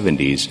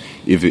 1970s.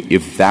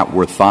 If that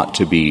were thought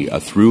to be a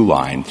through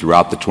line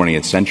throughout the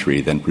 20th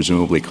century, then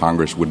presumably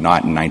Congress would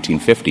not in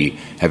 1950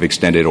 have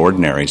extended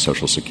ordinary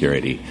Social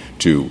Security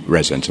to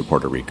residents of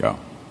Puerto Rico.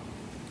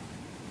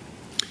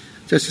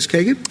 Justice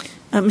Kagan?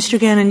 Mr.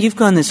 Gannon, you've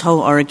gone this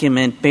whole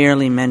argument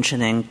barely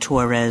mentioning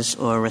Torres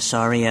or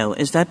Rosario.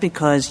 Is that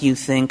because you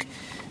think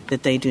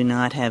that they do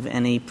not have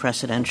any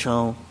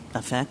precedential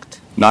effect?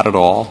 Not at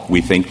all.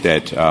 We think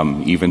that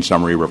even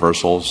summary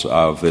reversals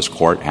of this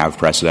Court have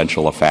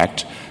precedential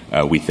effect.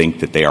 We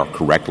think that they are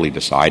correctly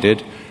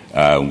decided.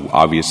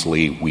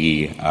 Obviously,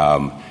 we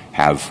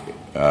have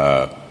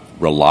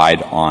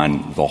relied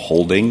on the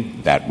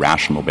holding that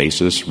rational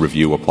basis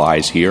review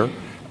applies here.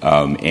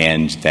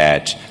 And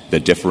that the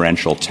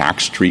differential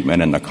tax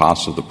treatment and the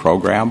costs of the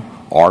program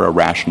are a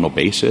rational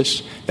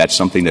basis. That's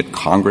something that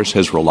Congress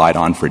has relied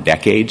on for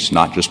decades,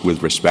 not just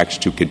with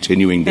respect to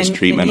continuing this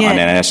treatment on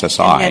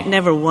NSSI. And yet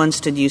never once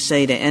did you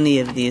say to any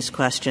of these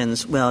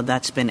questions, well,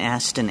 that's been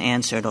asked and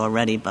answered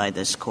already by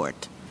this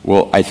Court.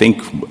 Well, I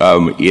think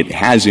it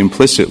has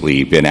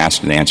implicitly been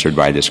asked and answered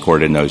by this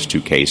Court in those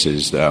two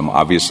cases.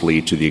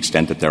 Obviously, to the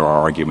extent that there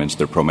are arguments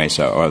that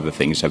PROMESA or other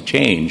things have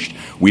changed,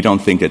 we don't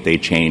think that they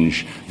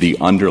change the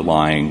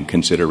underlying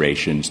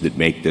considerations that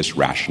make this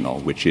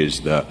rational, which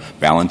is the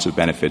balance of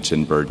benefits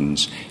and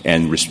burdens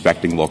and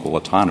respecting local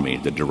autonomy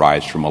that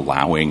derives from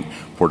allowing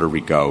Puerto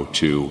Rico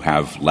to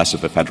have less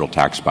of a federal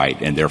tax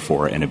bite and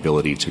therefore an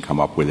ability to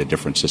come up with a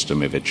different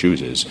system if it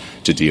chooses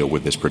to deal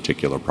with this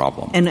particular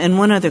problem. And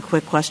one other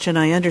quick question.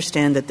 I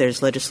understand that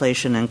there's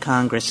legislation in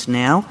Congress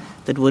now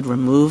that would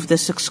remove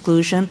this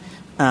exclusion.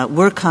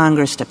 Were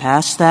Congress to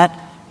pass that,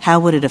 how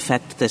would it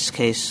affect this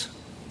case?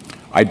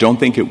 I don't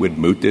think it would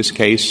moot this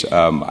case.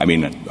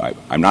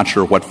 I'm not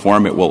sure what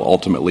form it will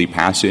ultimately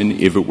pass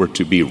in. If it were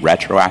to be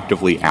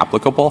retroactively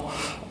applicable,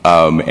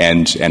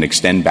 and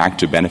extend back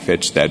to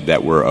benefits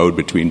that were owed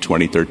between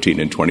 2013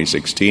 and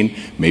 2016,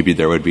 maybe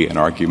there would be an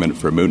argument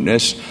for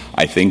mootness.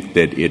 I think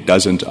that it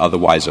doesn't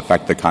otherwise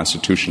affect the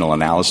constitutional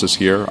analysis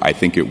here. I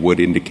think it would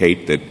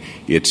indicate that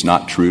it's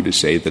not true to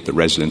say that the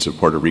residents of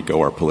Puerto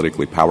Rico are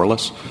politically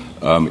powerless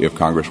if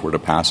Congress were to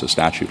pass a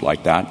statute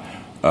like that.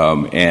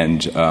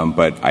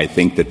 But I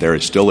think that there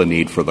is still a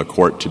need for the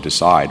Court to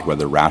decide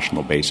whether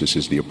rational basis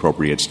is the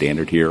appropriate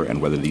standard here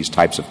and whether these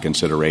types of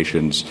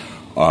considerations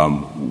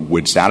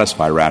would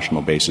satisfy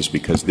rational basis,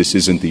 because this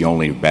isn't the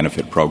only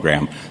benefit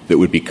program that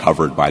would be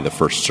covered by the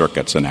First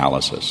Circuit's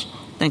analysis.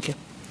 Thank you.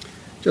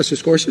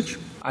 Justice Gorsuch?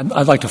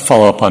 I'd like to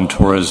follow up on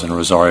Torres and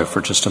Rosario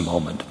for just a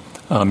moment.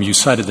 You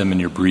cited them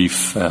in your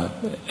brief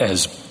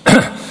as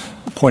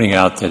pointing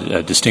out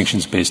that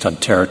distinctions based on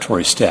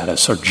territory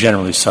status are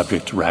generally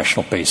subject to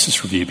rational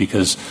basis review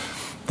because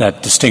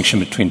that distinction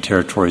between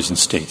territories and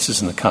states is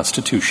in the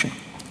Constitution.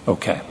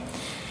 Okay.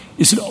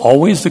 Is it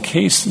always the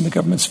case in the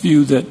government's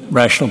view that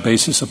rational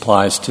basis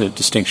applies to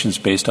distinctions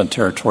based on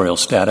territorial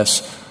status?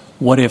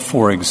 What if,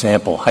 for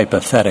example,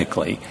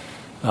 hypothetically,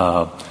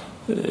 a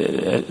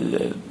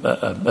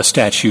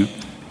statute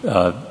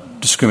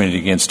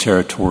discriminating against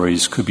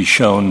territories could be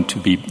shown to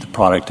be the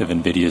product of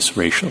invidious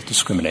racial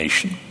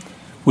discrimination?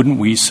 Wouldn't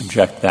we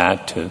subject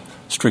that to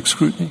strict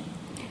scrutiny?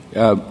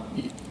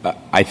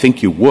 I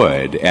think you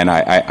would, and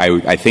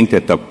I think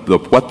that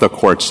what the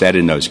Court said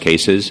in those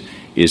cases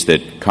is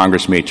that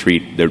Congress may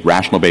treat the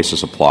rational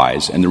basis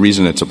applies, and the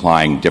reason it's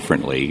applying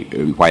differently,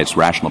 why it's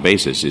rational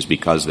basis, is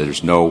because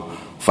there's no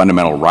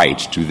fundamental right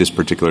to this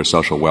particular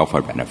social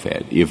welfare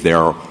benefit. If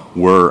there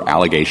were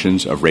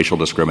allegations of racial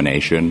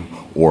discrimination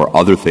or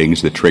other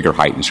things that trigger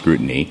heightened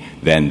scrutiny,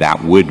 then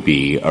that would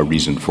be a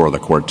reason for the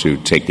Court to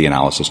take the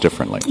analysis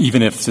differently.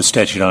 Even if the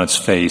statute on its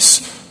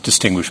face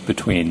distinguished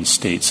between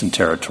states and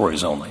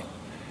territories only?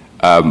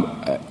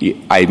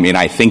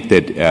 I think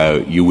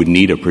that you would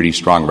need a pretty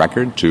strong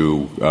record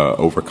to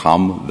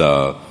overcome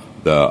the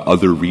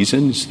other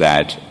reasons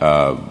that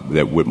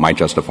might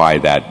justify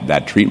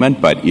that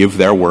treatment. But if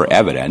there were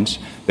evidence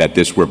that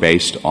this were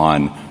based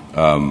on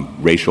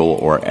racial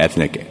or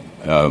ethnic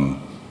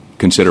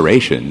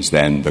considerations,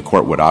 then the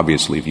Court would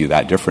obviously view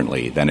that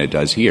differently than it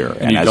does here.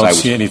 And you don't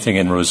see anything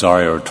in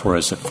Rosario or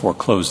Torres that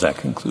foreclose that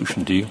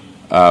conclusion, do you?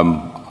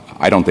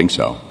 I don't think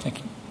so. Thank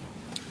you.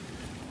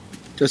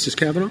 Justice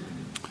Kavanaugh?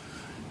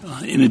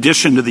 In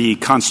addition to the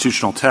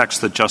constitutional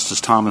text that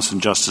Justice Thomas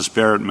and Justice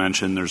Barrett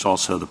mentioned, there's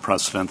also the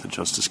precedent that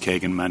Justice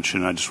Kagan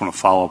mentioned. I just want to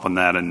follow up on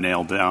that and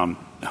nail down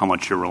how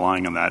much you're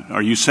relying on that.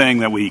 Are you saying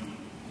that we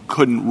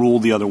couldn't rule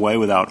the other way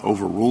without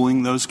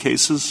overruling those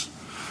cases?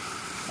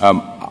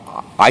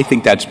 I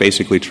think that's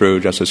basically true,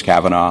 Justice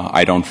Kavanaugh.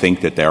 I don't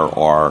think that there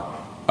are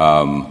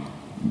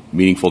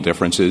meaningful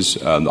differences.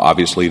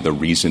 Obviously, the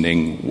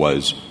reasoning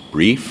was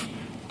brief.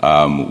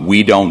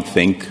 We don't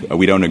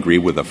agree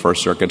with the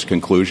First Circuit's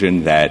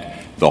conclusion that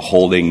the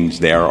holdings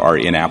there are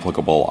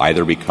inapplicable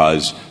either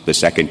because the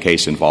second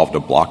case involved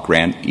a block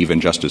grant. Even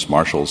Justice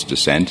Marshall's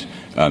dissent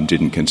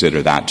didn't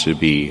consider that to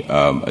be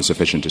a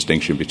sufficient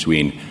distinction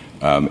between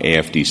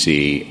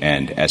AFDC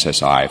and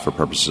SSI for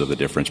purposes of the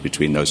difference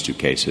between those two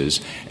cases.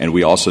 And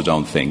we also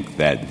don't think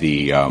that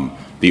the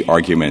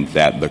argument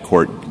that the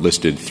Court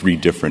listed three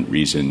different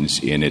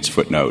reasons in its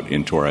footnote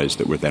in Torres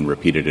that were then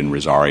repeated in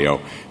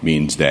Rosario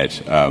means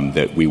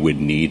that we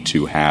would need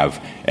to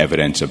have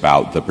evidence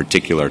about the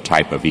particular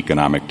type of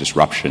economic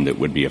disruption that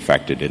would be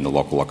affected in the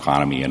local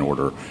economy in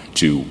order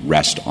to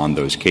rest on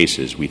those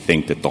cases. We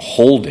think that the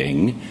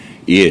holding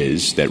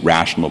is that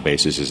rational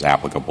basis is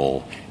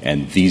applicable,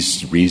 and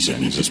these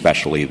reasons,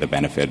 especially the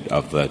benefit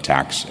of the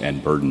tax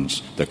and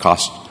burdens, the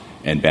cost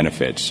and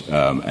benefits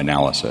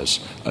analysis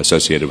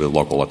associated with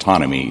local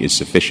autonomy is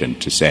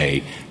sufficient to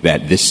say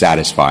that this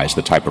satisfies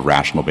the type of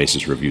rational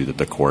basis review that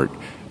the Court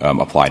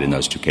applied in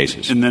those two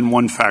cases. And then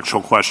one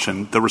factual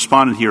question. The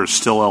respondent here is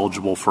still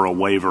eligible for a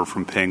waiver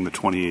from paying the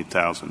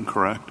 $28,000,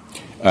 correct?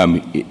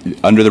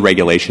 Under the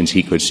regulations,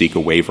 he could seek a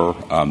waiver.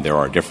 There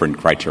are different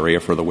criteria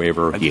for the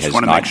waiver. I just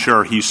want to make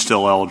sure he's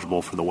still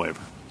eligible for the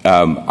waiver.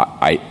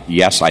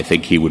 Yes, I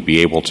think he would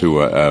be able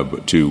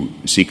to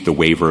seek the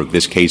waiver.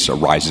 This case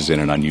arises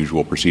in an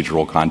unusual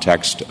procedural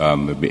context,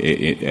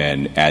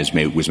 and as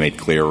was made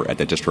clear at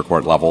the district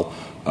court level,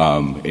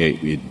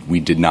 the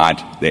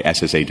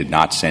SSA did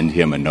not send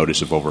him a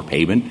notice of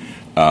overpayment,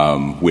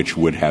 which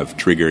would have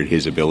triggered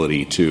his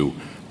ability to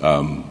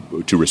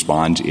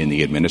respond in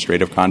the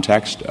administrative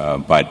context,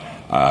 but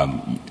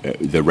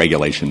the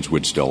regulations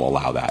would still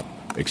allow that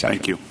exception.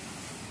 Thank you.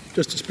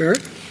 Justice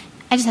Barrett?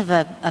 I just have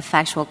a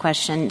factual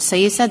question. So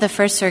you said the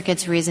First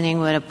Circuit's reasoning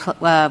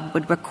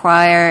would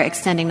require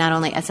extending not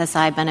only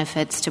SSI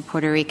benefits to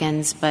Puerto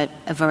Ricans, but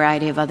a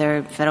variety of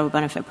other federal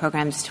benefit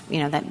programs,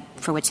 that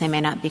for which they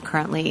may not be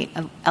currently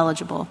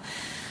eligible.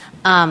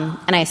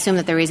 And I assume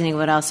that the reasoning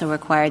would also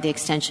require the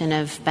extension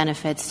of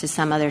benefits to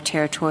some other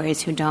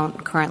territories who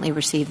don't currently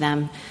receive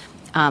them.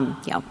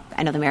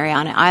 I know the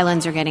Mariana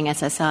Islands are getting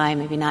SSI,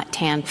 maybe not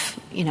TANF,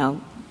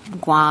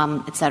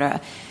 Guam, et cetera.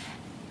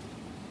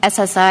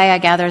 SSI, I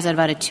gather, is at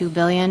about a $2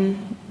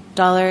 billion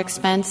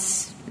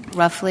expense,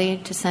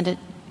 roughly, to send it?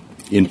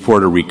 In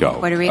Puerto Rico.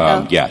 Puerto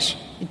Rico? Yes.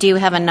 Do you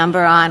have a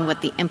number on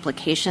what the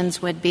implications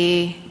would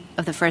be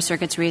of the First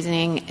Circuit's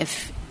reasoning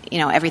if,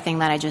 everything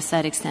that I just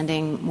said,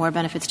 extending more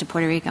benefits to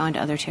Puerto Rico and to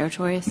other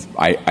territories?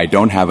 I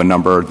don't have a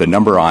number. The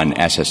number on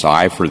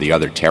SSI for the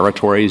other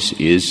territories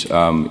is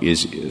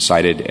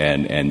cited,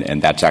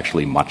 and that's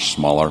actually much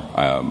smaller.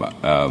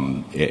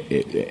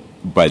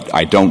 But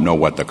I don't know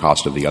what the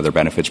cost of the other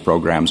benefits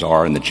programs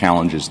are, and the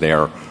challenges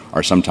there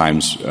are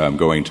sometimes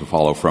going to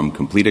follow from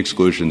complete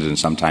exclusions, and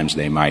sometimes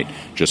they might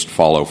just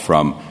follow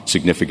from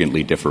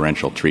significantly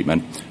differential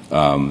treatment.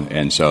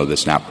 And so the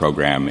SNAP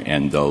program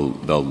and the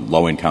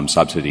low-income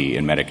subsidy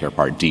in Medicare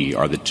Part D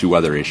are the two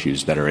other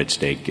issues that are at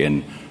stake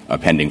in a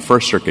pending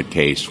First Circuit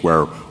case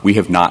where we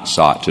have not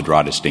sought to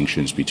draw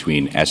distinctions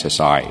between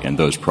SSI and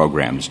those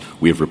programs.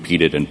 We have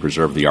repeated and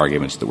preserved the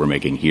arguments that we're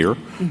making here,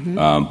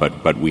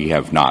 but we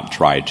have not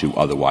tried to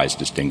otherwise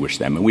distinguish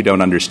them. And we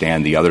don't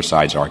understand the other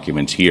side's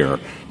arguments here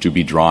to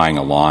be drawing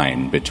a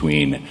line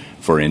between,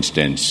 for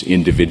instance,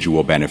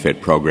 individual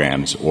benefit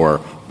programs or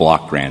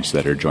block grants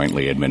that are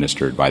jointly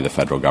administered by the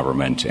federal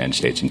government and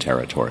states and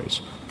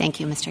territories.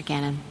 Thank you, Mr.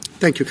 Gannon.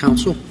 Thank you,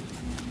 counsel.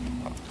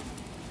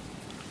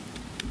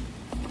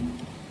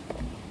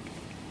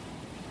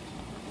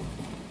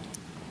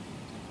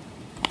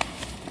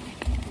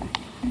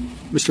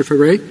 Mr.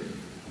 Ferre?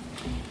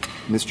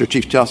 Mr.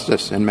 Chief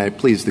Justice, and may it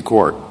please the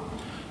Court,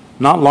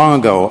 not long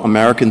ago,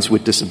 Americans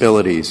with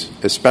disabilities,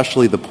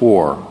 especially the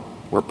poor,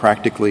 were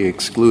practically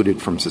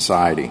excluded from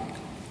society.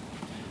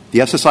 The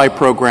SSI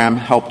program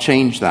helped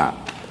change that,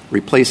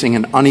 replacing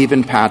an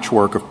uneven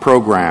patchwork of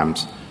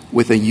programs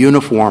with a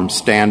uniform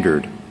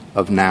standard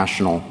of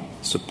national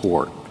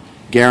support,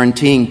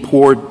 guaranteeing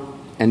poor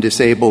and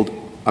disabled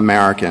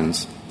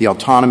Americans the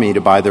autonomy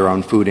to buy their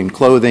own food and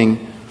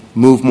clothing,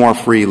 move more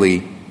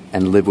freely,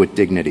 and live with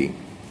dignity.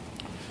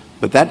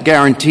 But that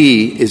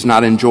guarantee is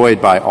not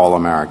enjoyed by all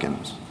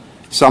Americans.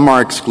 Some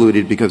are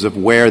excluded because of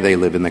where they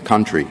live in the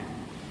country.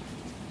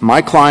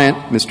 My client,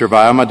 Mr.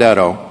 Valle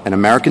Madero, an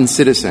American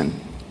citizen,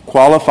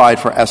 qualified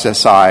for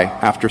SSI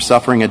after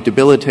suffering a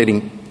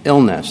debilitating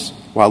illness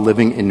while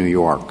living in New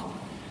York.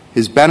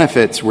 His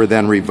benefits were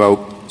then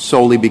revoked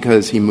solely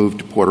because he moved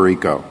to Puerto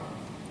Rico.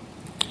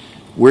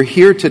 We're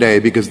here today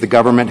because the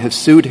government has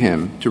sued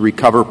him to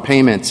recover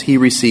payments he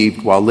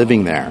received while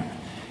living there,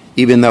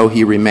 even though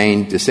he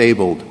remained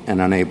disabled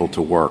and unable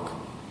to work.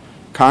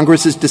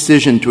 Congress's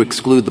decision to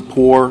exclude the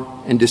poor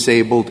and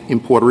disabled in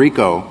Puerto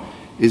Rico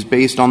is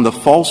based on the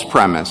false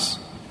premise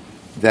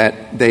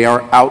that they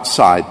are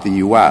outside the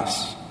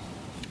U.S.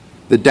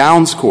 The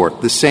Downs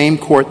Court, the same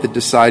court that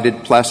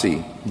decided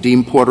Plessy,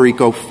 deemed Puerto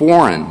Rico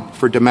foreign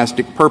for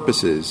domestic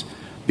purposes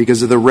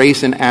because of the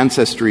race and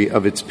ancestry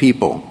of its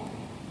people.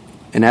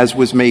 And as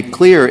was made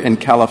clear in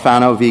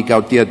Califano v.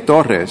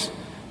 Gautier-Torres,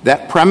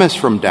 that premise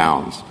from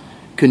Downs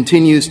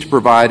continues to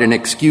provide an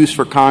excuse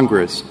for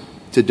Congress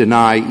to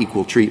deny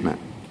equal treatment.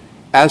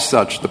 As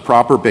such, the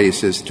proper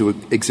basis to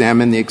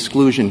examine the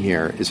exclusion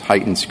here is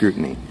heightened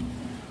scrutiny.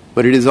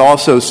 But it is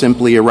also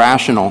simply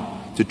irrational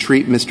to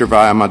treat Mr.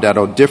 Valle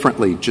Madero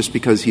differently just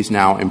because he's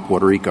now in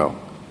Puerto Rico.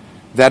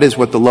 That is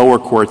what the lower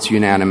courts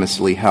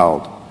unanimously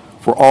held.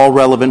 For all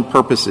relevant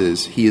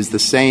purposes, he is the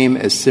same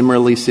as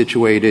similarly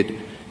situated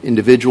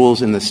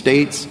individuals in the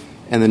States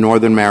and the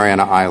Northern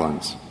Mariana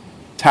Islands.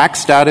 Tax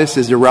status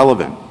is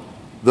irrelevant.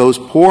 Those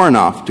poor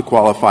enough to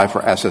qualify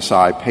for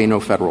SSI pay no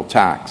federal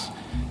tax,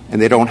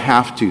 and they don't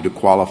have to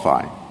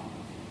qualify.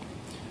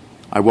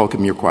 I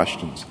welcome your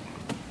questions.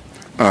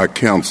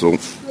 Counsel,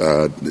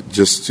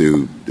 just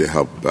to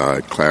help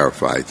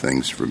clarify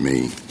things for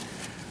me,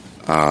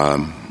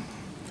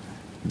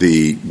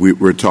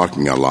 we're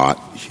talking a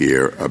lot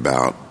here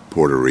about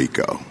Puerto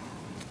Rico.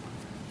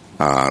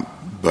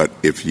 But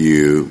if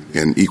you,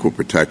 in equal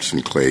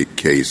protection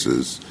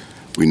cases,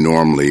 we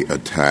normally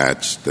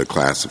attach the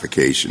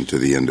classification to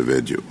the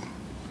individual.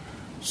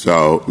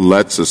 So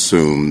let's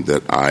assume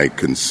that I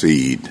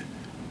concede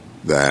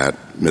that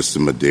Mr.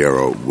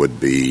 Madero would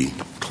be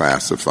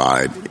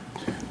classified,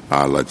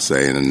 let's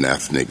say, in an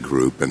ethnic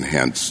group, and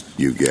hence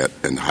you get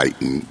an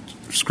heightened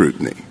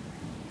scrutiny.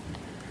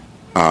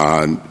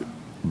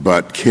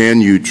 But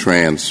can you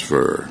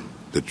transfer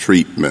the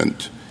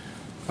treatment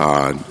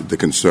the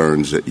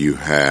concerns that you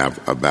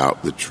have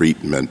about the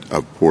treatment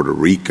of Puerto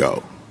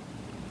Rico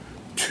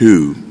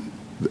to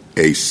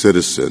a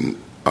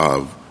citizen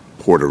of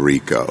Puerto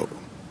Rico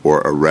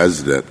or a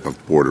resident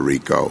of Puerto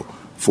Rico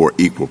for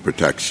equal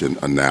protection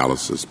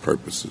analysis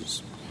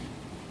purposes?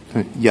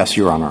 Yes,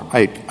 Your Honor.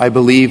 I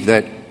believe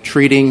that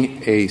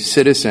treating a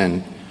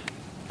citizen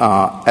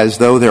as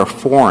though they're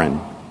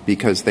foreign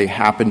because they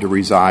happen to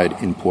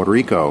reside in Puerto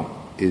Rico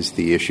is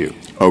the issue.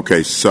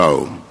 Okay,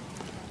 so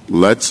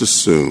let's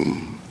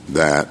assume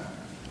that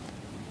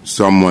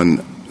someone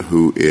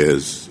who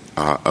is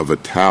of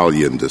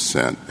Italian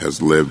descent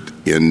has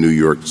lived in New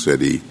York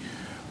City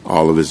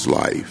all of his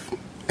life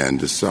and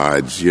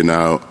decides,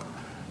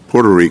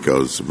 Puerto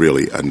Rico is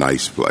really a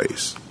nice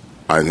place.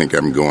 I think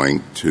I'm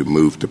going to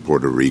move to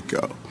Puerto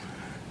Rico.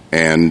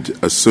 And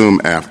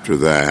assume after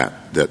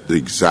that the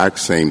exact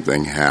same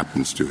thing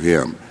happens to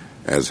him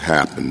as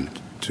happened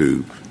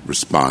to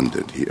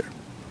respondent here.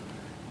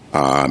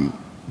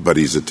 But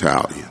he's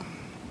Italian.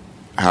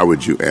 How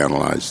would you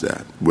analyze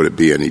that? Would it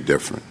be any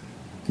different?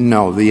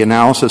 No, the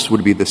analysis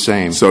would be the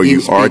same. So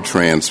you are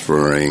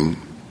transferring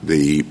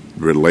the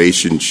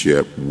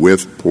relationship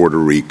with Puerto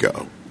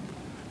Rico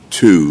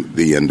to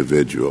the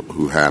individual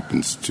who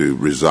happens to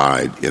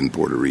reside in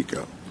Puerto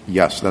Rico.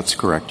 Yes, that's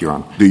correct, Your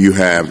Honor. Do you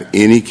have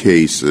any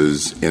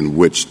cases in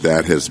which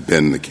that has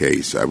been the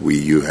case?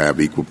 You have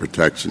equal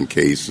protection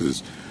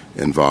cases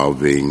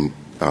involving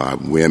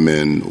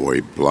women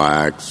or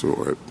blacks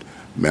or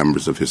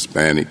members of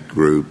Hispanic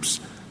groups,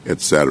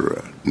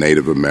 etc.,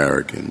 Native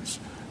Americans.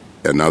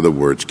 In other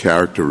words,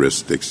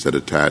 characteristics that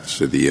attach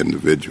to the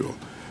individual.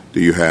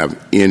 Do you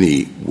have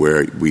any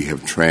where we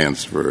have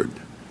transferred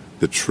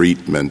the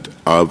treatment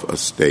of a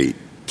state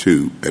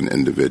to an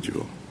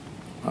individual?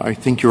 I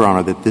think, Your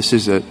Honor, that this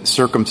is a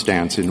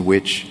circumstance in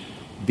which,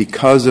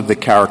 because of the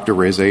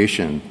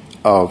characterization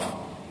of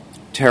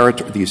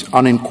these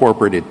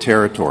unincorporated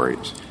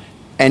territories,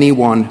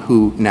 anyone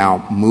who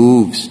now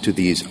moves to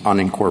these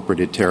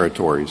unincorporated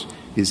territories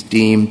is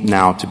deemed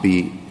now to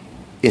be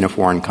in a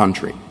foreign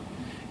country.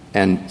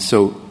 And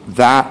so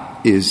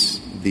that is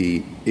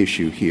the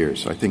issue here.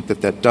 So I think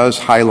that does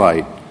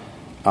highlight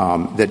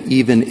that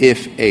even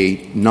if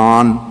a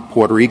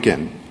non-Puerto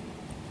Rican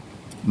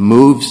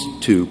moves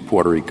to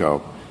Puerto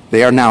Rico,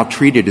 they are now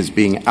treated as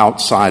being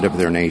outside of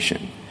their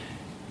nation.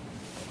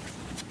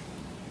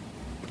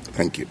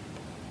 Thank you.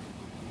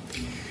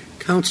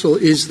 Counsel,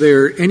 is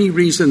there any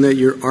reason that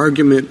your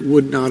argument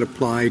would not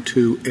apply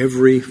to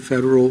every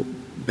federal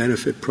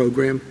benefit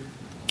program?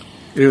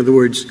 In other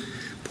words,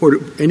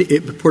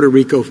 Puerto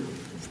Rico,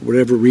 for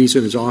whatever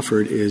reason is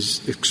offered,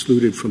 is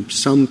excluded from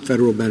some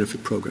federal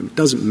benefit program. It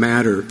doesn't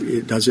matter,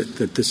 does it,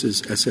 that this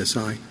is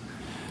SSI?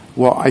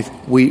 Well,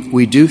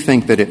 we do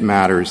think that it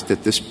matters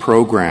that this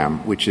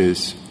program, which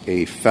is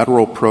a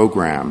federal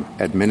program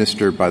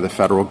administered by the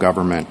federal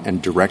government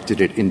and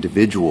directed at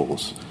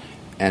individuals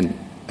and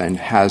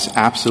has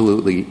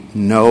absolutely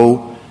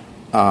no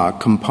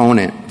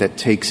component that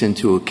takes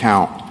into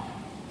account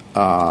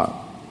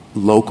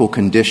local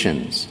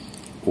conditions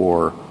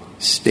or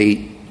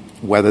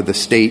whether the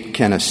state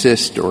can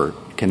assist or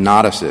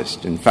cannot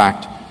assist. In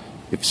fact,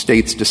 if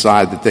states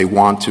decide that they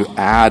want to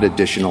add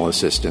additional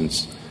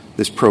assistance,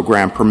 this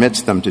program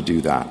permits them to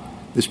do that.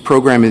 This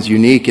program is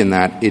unique in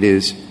that it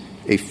is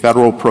a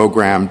federal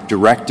program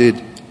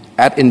directed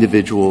at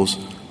individuals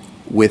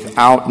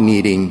without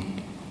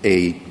needing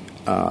a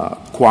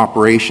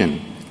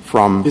cooperation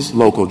from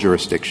local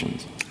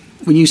jurisdictions.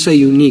 When you say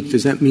unique,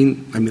 does that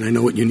mean, I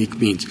know what unique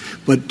means,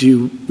 but do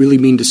you really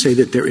mean to say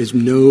that there is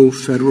no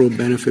federal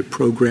benefit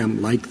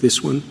program like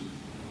this one?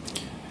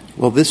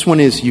 Well, this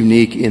one is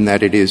unique in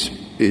that it is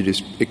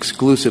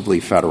exclusively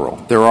federal.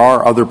 There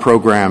are other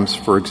programs,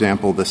 for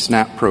example, the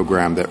SNAP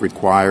program, that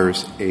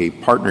requires a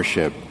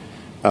partnership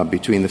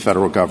between the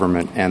federal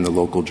government and the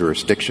local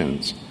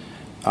jurisdictions.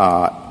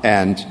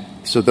 And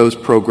so those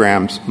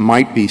programs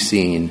might be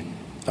seen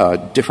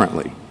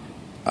differently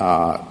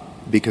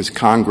because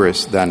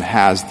Congress then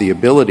has the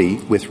ability,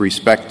 with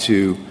respect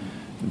to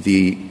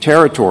the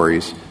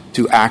territories,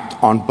 to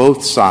act on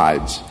both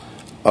sides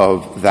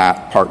of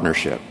that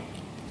partnership.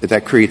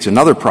 That creates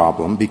another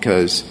problem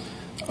because,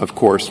 of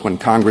course, when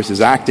Congress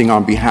is acting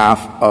on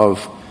behalf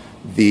of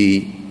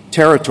the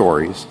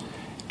territories,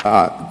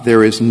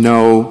 there is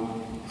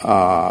no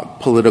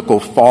political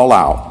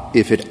fallout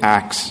if it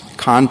acts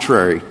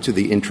contrary to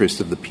the interests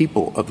of the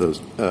people of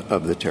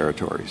the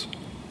territories.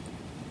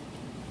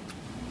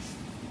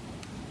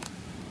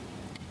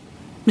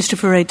 Mr.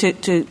 Ferre,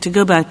 to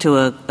go back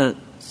to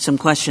some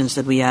questions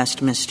that we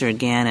asked Mr.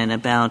 Gannon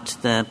about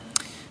the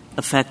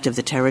effect of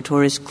the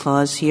territories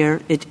clause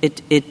here,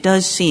 it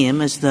does seem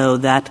as though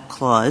that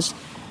clause,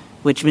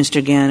 which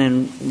Mr.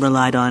 Gannon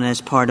relied on as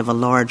part of a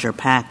larger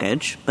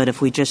package, but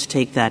if we just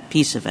take that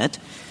piece of it,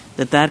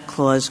 that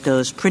clause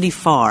goes pretty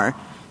far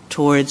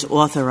towards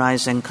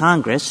authorizing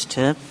Congress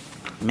to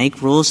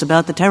make rules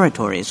about the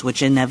territories,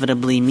 which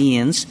inevitably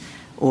means,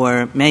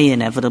 or may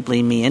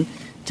inevitably mean,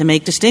 to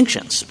make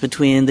distinctions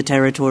between the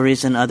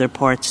territories and other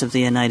parts of the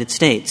United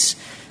States.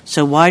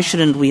 So why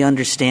shouldn't we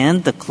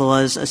understand the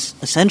clause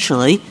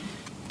essentially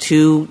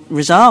to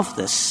resolve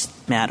this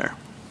matter?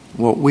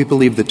 Well, we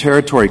believe the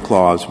territory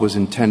clause was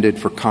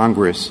intended for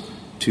Congress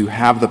to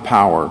have the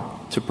power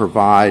to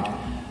provide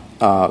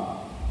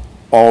all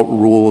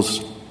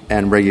rules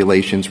and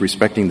regulations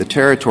respecting the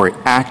territory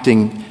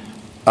acting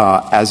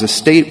as a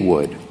state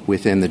would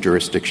within the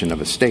jurisdiction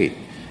of a state.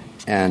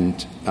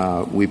 And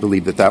we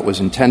believe that that was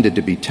intended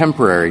to be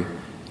temporary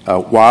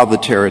while the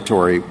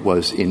territory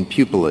was in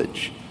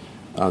pupillage.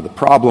 The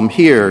problem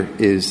here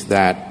is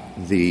that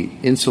the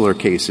insular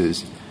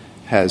cases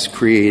has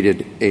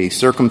created a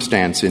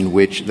circumstance in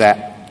which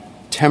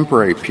that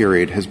temporary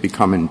period has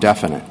become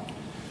indefinite.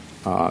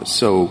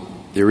 So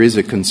there is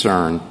a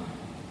concern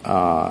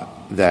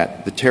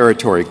that the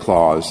territory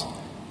clause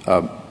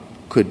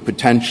could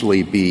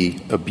potentially be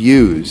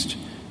abused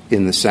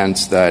in the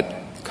sense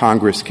that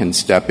Congress can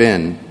step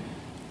in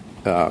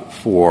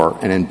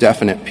for an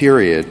indefinite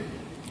period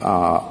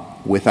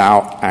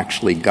without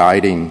actually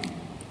guiding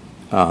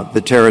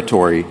the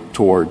territory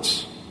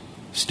towards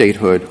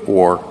statehood,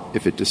 or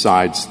if it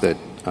decides that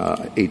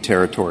a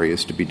territory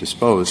is to be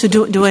disposed. So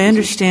do I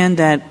understand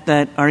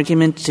that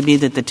argument to be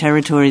that the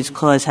Territories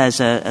Clause has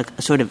a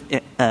sort of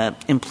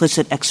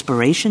implicit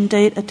expiration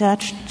date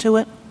attached to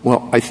it?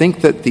 Well, I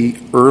think that the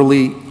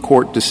early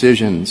court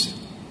decisions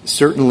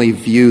certainly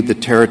viewed the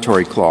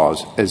Territory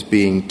Clause as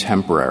being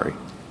temporary,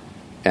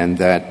 and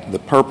that the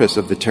purpose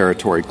of the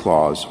Territory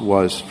Clause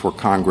was for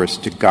Congress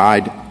to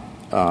guide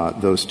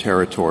those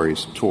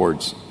territories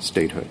towards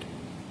statehood.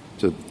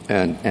 So,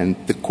 and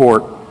the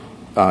court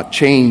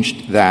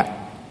changed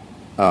that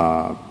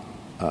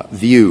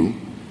view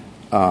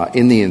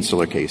in the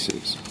insular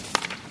cases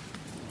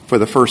for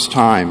the first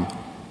time,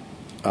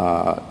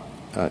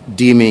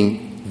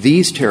 deeming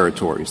these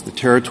territories, the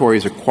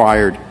territories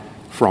acquired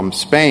from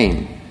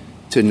Spain,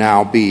 to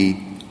now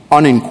be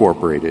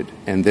unincorporated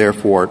and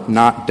therefore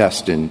not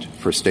destined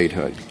for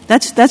statehood.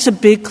 That's a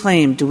big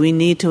claim. Do we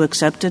need to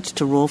accept it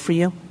to rule for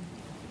you?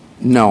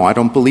 No, I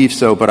don't believe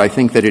so, but I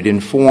think that it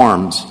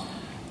informs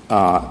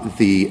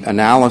the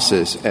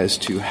analysis as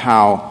to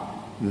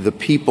how the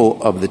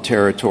people of the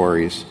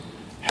territories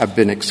have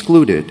been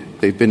excluded.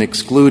 They've been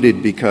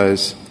excluded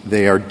because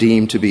they are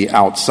deemed to be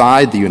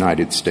outside the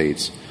United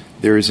States.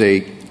 There is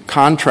a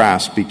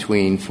contrast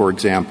between, for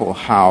example,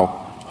 how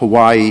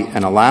Hawaii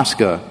and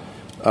Alaska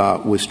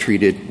was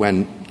treated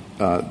when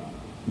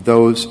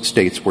those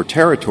states were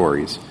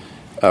territories.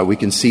 We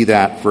can see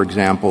that, for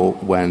example,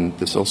 when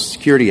the Social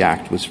Security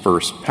Act was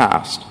first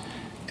passed,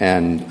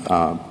 and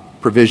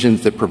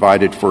provisions that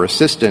provided for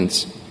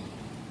assistance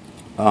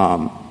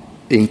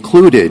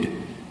included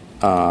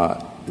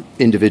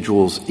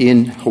individuals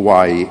in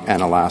Hawaii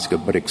and Alaska,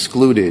 but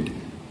excluded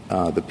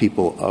the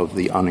people of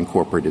the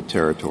unincorporated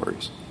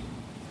territories.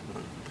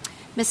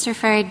 Mr.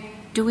 Ferry,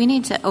 do we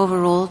need to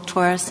overrule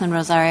Torres and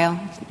Rosario?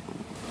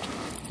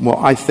 Well,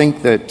 I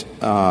think that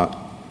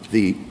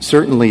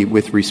certainly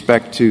with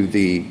respect to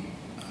the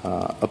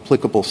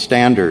applicable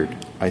standard,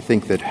 I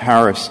think that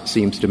Harris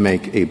seems to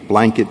make a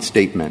blanket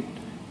statement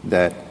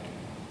that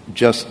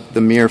just the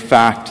mere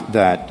fact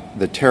that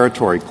the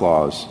Territory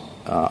Clause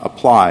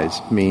applies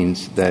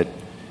means that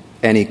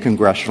any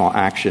congressional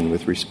action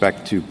with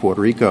respect to Puerto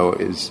Rico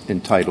is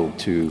entitled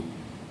to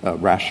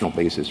rational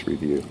basis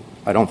review.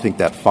 I don't think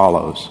that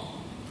follows.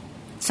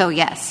 So,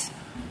 yes,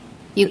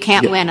 you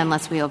can't win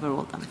unless we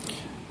overrule them,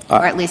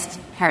 or at least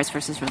Harris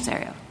versus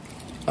Rosario.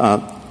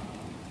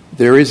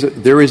 There is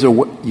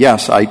a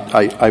yes.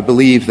 I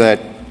believe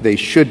that they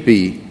should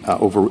be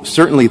over.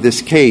 Certainly,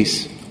 this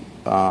case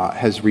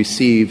has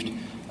received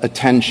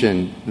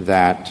attention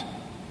that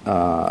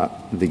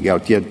the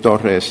Gautier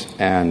Torres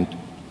and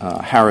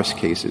Harris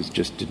cases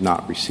just did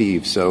not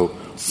receive. So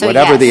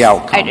whatever yes. The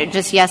outcome,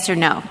 just yes or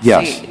no.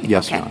 Yes, so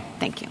yes, okay. no.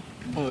 Thank you.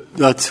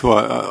 That's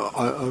why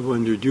I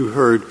wondered. You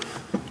heard.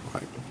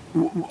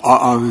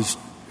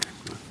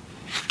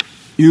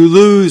 You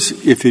lose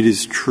if it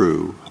is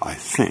true, I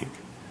think,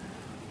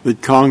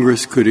 that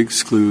Congress could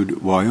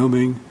exclude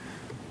Wyoming,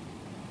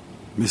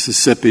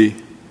 Mississippi,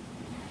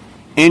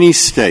 any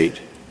state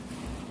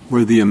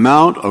where the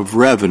amount of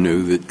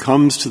revenue that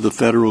comes to the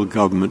federal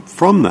government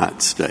from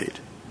that state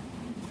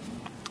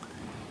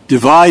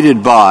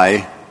divided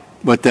by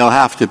what they'll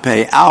have to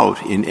pay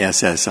out in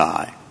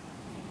SSI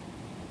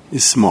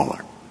is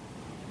smaller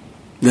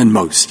than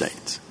most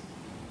states,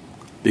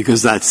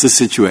 because that's the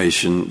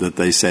situation that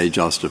they say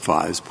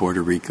justifies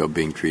Puerto Rico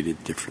being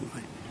treated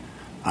differently.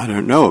 I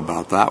don't know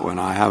about that one.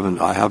 I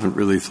haven't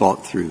really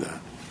thought through that.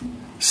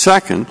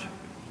 Second,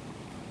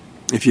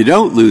 if you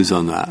don't lose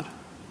on that,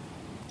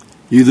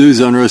 you lose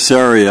on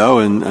Rosario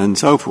and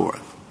so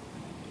forth,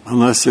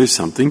 unless there's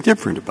something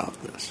different about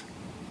this.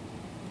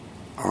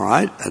 All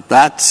right? At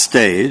that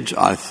stage,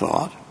 I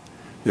thought,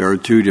 there are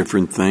two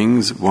different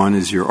things. One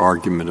is your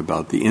argument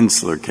about the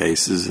insular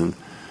cases, and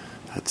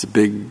that's a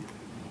big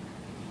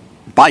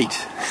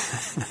bite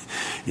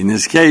in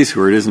this case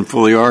where it isn't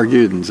fully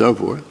argued and so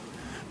forth.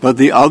 But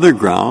the other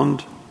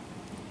ground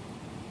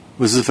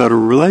was the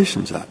Federal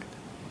Relations Act.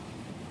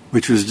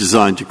 which was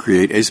designed to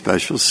create a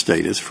special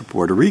status for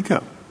Puerto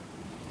Rico.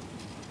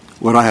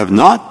 What I have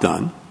not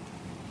done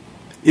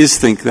is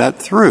think that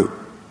through.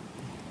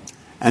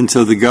 And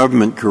so the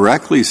government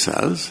correctly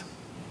says,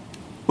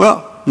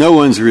 well, no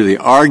one's really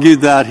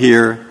argued that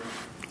here.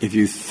 If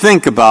you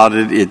think about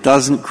it, it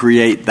doesn't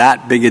create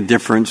that big a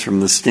difference from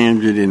the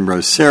standard in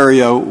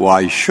Rosario.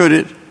 Why should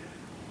it?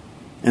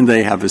 And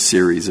they have a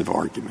series of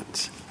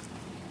arguments.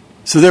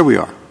 So there we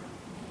are.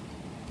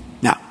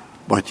 Now,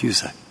 what do you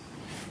say?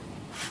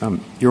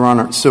 Your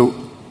Honor, so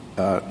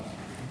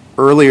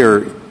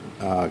earlier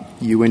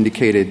you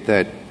indicated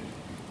that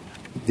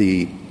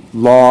the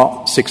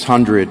Law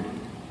 600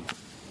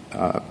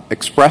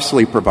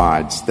 expressly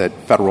provides that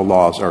federal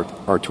laws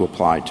are to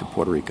apply to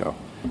Puerto Rico,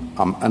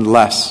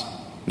 unless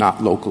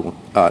not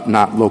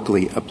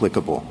locally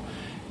applicable.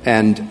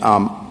 And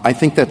I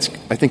think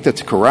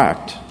that's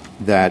correct.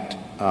 That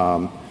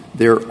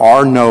there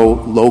are no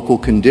local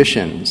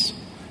conditions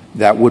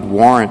that would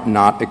warrant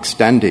not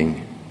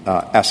extending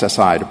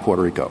SSI to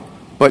Puerto Rico.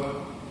 But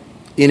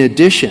in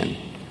addition,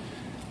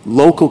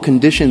 local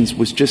conditions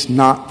was just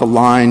not the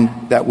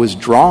line that was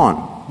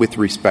drawn with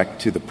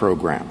respect to the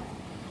program.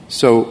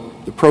 So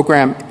the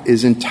program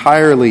is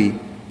entirely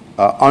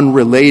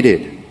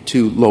unrelated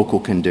to local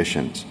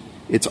conditions.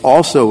 It's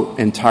also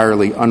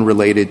entirely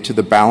unrelated to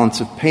the balance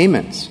of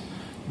payments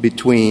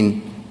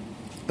between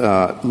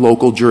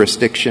local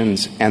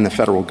jurisdictions and the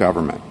federal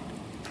government.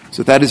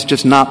 So that is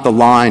just not the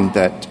line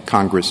that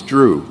Congress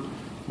drew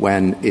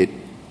when it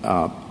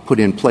put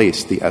in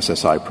place the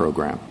SSI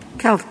program.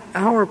 Cal,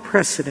 our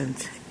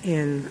precedent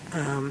in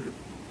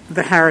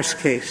the Harris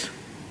case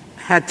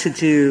had to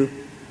do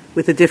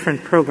with a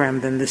different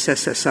program than this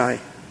SSI.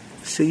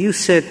 So you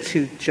said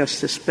to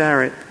Justice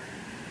Barrett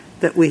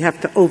that we have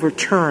to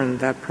overturn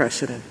that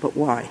precedent, but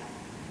why?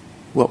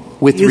 Well,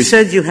 you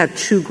said you had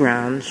two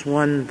grounds.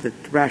 One, that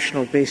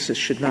rational basis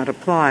should not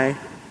apply.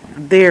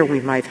 There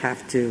we might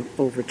have to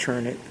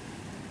overturn it.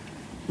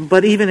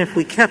 But even if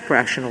we kept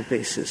rational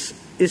basis,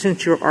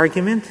 isn't your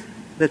argument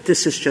that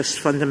this is just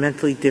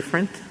fundamentally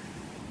different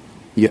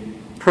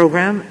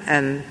program,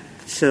 and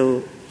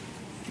so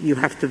you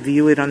have to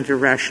view it under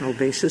rational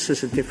basis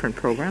as a different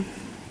program?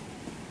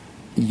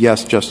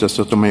 Yes, Justice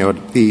Sotomayor.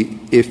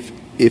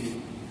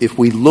 If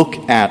we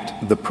look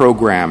at the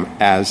program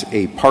as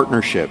a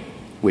partnership,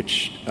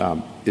 which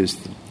is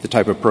the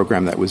type of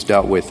program that was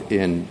dealt with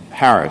in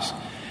Harris,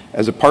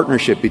 as a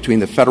partnership between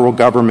the federal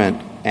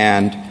government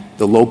and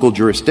the local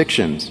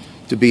jurisdictions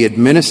to be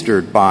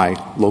administered by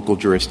local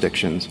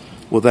jurisdictions,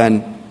 well,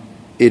 then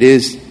it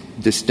is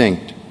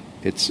distinct.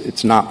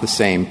 It's not the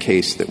same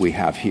case that we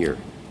have here,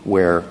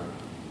 where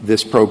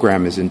this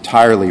program is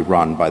entirely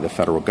run by the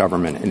federal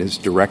government and is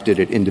directed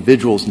at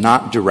individuals,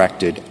 not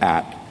directed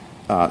at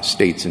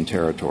states and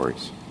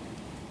territories.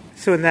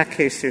 So in that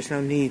case, there's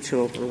no need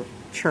to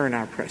overturn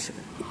our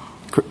precedent.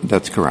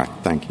 That's correct.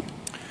 Thank you.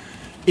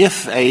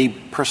 If a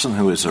person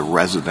who is a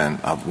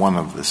resident of one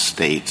of the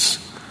states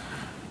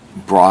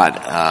brought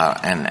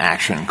an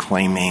action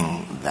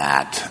claiming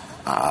that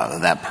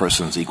that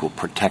person's equal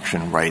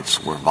protection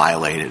rights were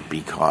violated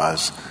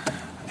because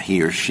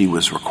he or she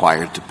was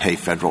required to pay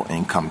federal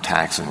income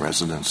tax and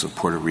residents of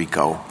Puerto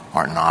Rico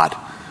are not,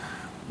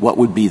 what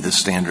would be the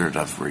standard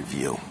of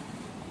review?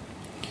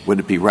 Would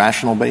it be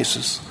rational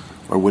basis,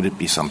 or would it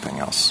be something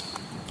else?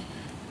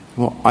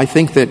 Well, I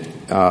think that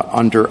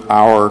under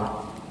our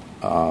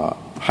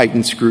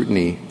heightened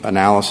scrutiny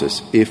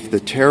analysis, if the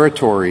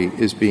territory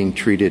is being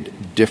treated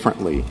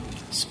differently,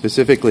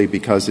 specifically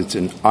because it's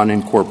an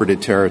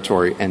unincorporated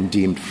territory and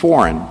deemed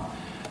foreign,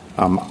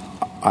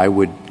 I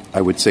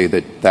would say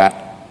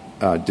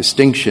that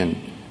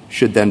distinction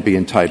should then be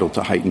entitled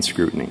to heightened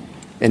scrutiny.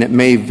 And it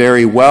may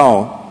very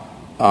well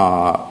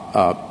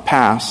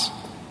pass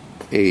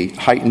a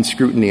heightened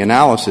scrutiny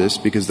analysis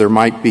because there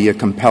might be a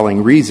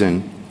compelling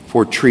reason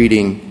for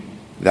treating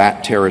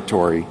that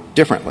territory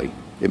differently.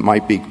 It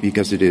might be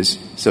because it is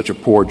such a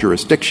poor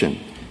jurisdiction.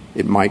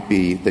 It might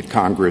be that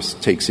Congress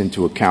takes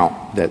into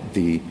account that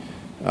the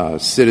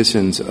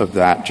citizens of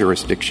that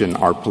jurisdiction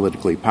are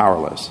politically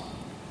powerless.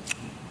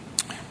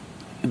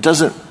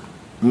 Does it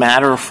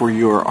matter for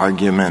your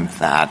argument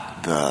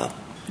that the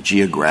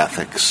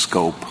geographic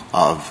scope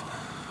of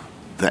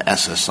the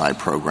SSI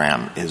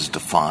program is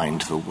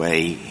defined the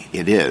way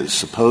it is?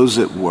 Suppose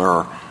it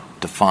were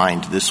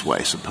defined this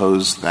way.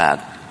 Suppose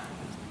that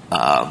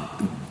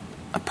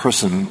a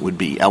person would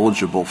be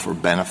eligible for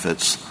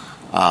benefits,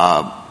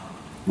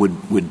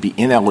 would be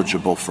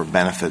ineligible for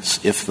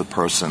benefits if the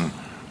person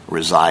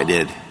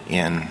resided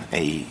in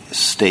a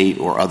state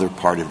or other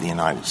part of the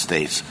United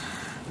States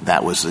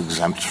that was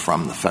exempt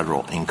from the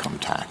federal income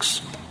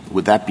tax.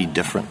 Would that be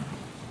different?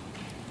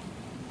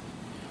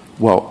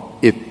 Well,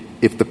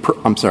 if the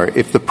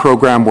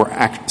program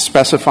were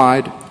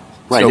specified,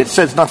 right? It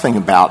says nothing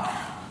about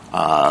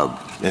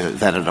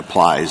that it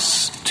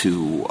applies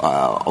to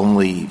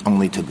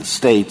only to the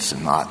states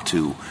and not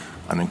to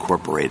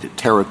unincorporated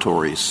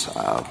territories,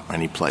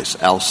 any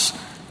place else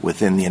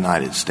within the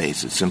United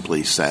States. It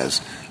simply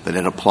says that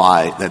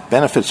that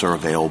benefits are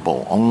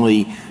available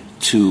only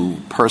to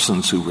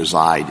persons who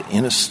reside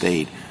in a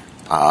state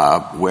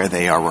where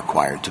they are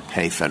required to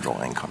pay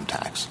federal income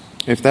tax.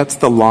 If that's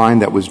the line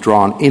that was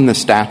drawn in the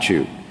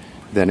statute,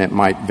 then it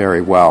might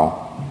very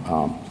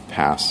well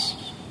pass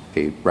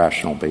a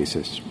rational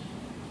basis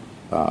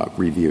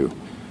review.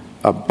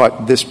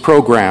 But this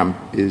program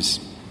is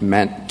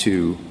meant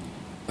to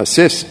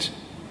assist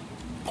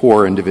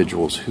poor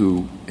individuals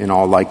who, in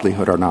all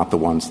likelihood, are not the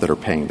ones that are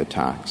paying the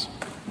tax.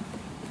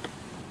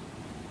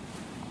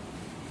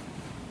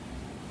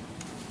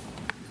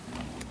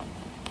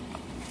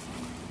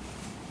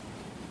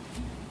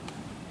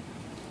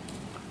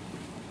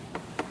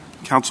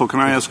 Counsel, can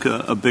I ask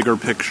a bigger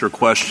picture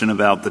question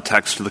about the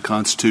text of the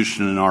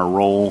Constitution and our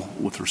role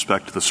with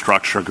respect to the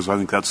structure? Because I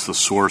think that's the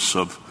source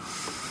of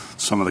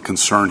some of the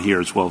concern here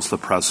as well as the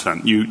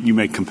precedent. You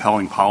make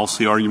compelling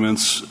policy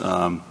arguments,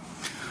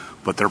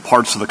 but there are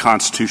parts of the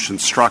Constitution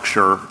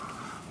structure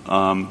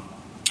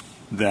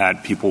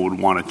that people would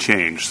want to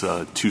change.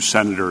 The 2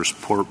 senators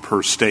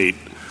per state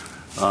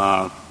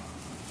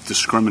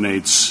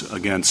discriminates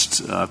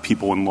against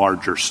people in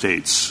larger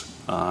states.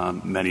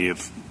 Many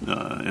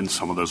in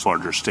some of those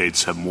larger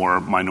states have more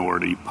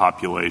minority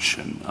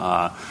population.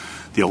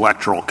 The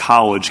Electoral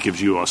College gives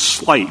you a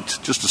slight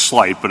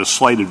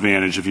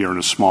advantage if you're in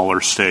a smaller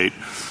state.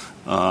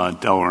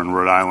 Delaware and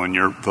Rhode Island,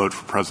 your vote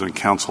for president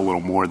counts a little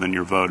more than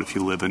your vote if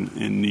you live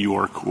in New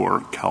York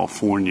or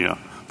California,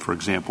 for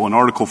example. And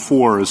Article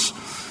 4 is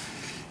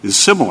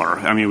similar.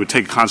 I mean, it would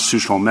take a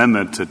constitutional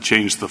amendment to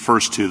change the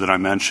first 2 that I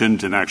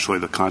mentioned, and actually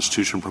the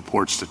Constitution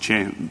purports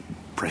to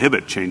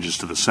prohibit changes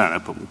to the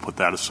Senate, but we'll put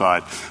that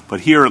aside. But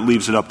here it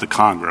leaves it up to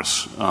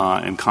Congress,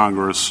 and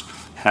Congress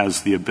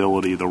has the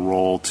ability, the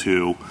role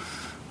to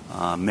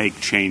make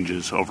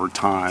changes over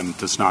time,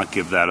 does not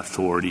give that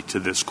authority to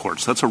this court.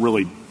 So that's a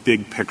really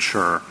big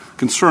picture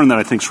concern that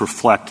I think is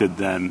reflected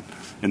then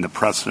in the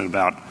precedent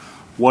about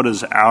what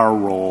is our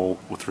role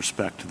with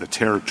respect to the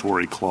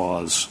territory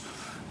clause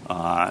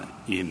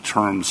in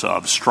terms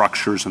of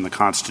structures in the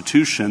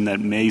Constitution that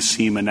may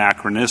seem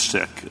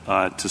anachronistic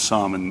to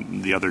some,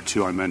 and the other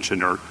 2 I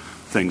mentioned are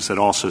things that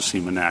also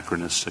seem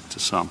anachronistic to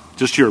some.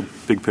 Just your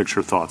big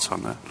picture thoughts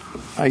on that.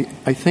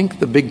 I think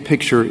the big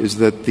picture is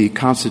that the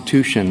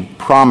Constitution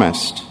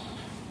promised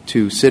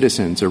to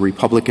citizens a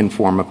Republican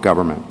form of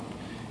government,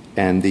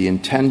 and the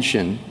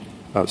intention,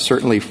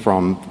 certainly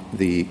from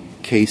the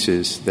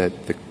cases that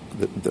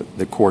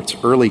the Court's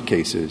early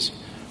cases,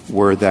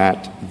 were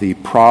that the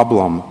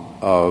problem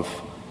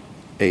of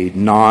a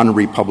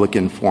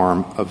non-Republican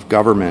form of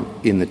government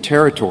in the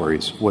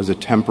territories was a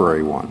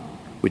temporary one,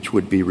 which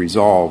would be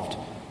resolved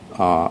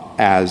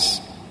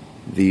as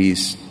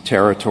these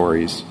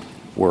territories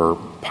were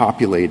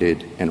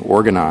populated and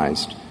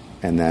organized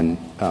and then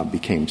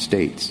became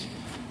states.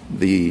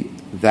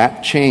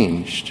 That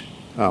changed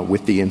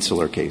with the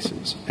insular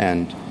cases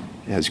and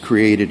has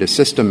created a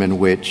system in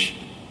which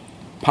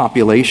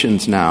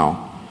populations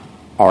now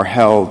are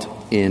held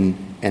in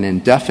an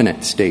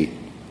indefinite state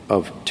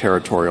of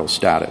territorial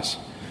status.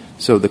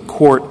 So the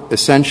Court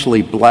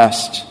essentially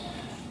blessed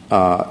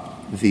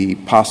the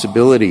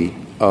possibility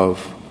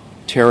of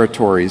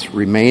territories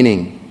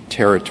remaining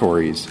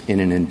territories in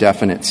an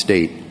indefinite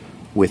state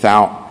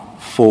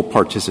without full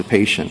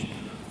participation,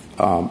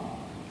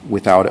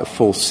 without a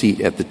full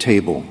seat at the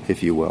table,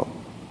 if you will.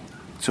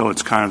 So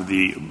it's kind of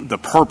the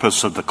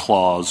purpose of the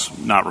clause,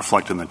 not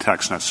reflected in the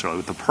text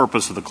necessarily, but the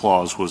purpose of the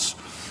clause was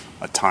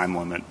a time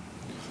limit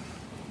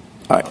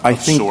I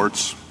think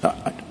sorts.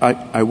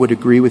 I would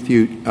agree with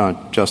you,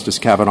 Justice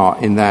Kavanaugh,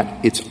 in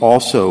that it's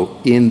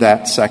also in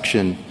that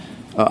section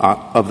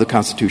of the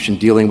Constitution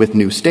dealing with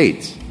new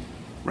states.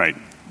 Right.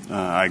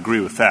 I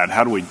agree with that.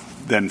 How do we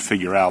then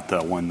figure out,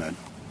 though, when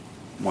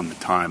the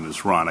time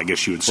is run? I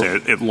guess you would say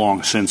it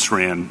long since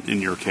ran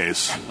in your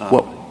case. I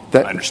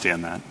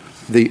understand that.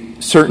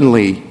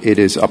 Certainly it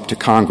is up to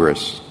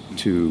Congress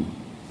to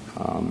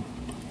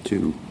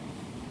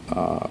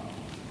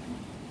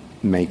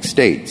make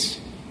states.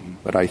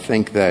 But I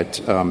think that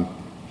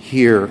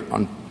here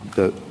on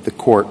the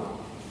Court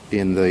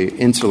in the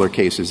insular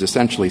cases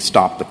essentially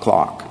stopped the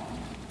clock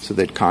so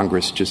that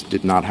Congress just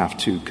did not have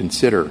to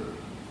consider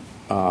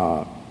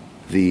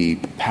the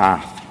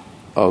path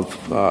of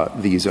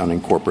these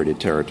unincorporated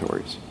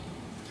territories.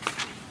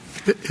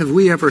 Have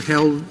we ever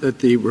held that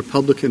the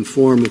Republican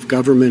form of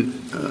government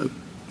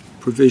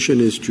provision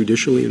is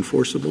judicially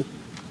enforceable?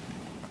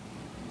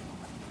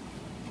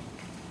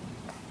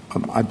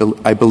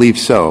 I believe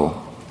so.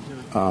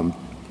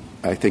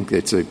 I think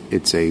it's a.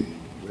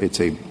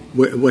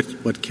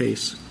 What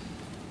case?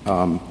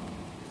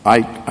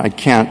 I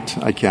can't.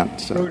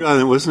 Rhode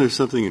Island, wasn't there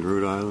something in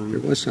Rhode Island?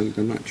 There was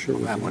something. I'm not sure.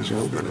 That one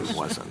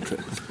wasn't.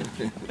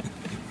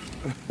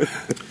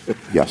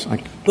 Yes.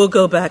 We'll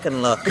go back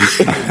and look.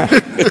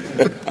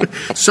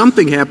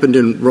 Something happened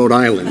in Rhode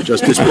Island,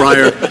 Justice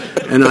Breyer,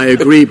 and I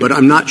agree, but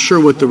I'm not sure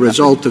what the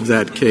result of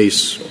that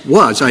case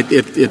was.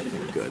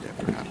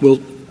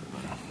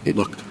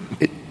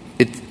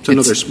 It's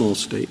another small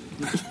state.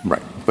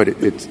 Right. But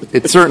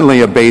it's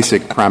certainly a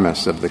basic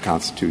premise of the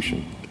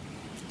Constitution.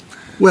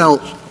 Well,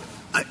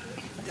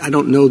 I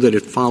don't know that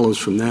it follows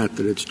from that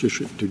it's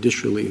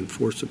judicially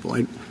enforceable.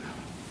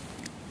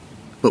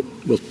 But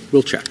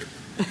we'll check.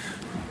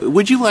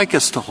 Would you like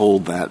us to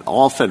hold that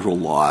all federal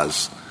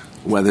laws,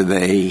 whether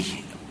they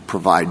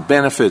provide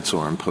benefits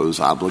or impose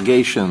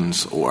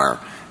obligations or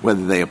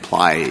whether they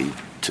apply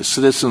to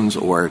citizens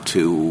or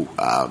to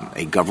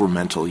a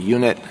governmental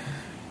unit,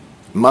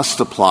 must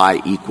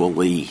apply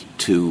equally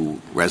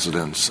to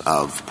residents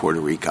of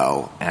Puerto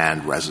Rico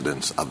and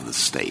residents of the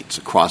states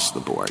across the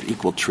board,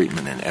 equal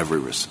treatment in every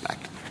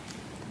respect?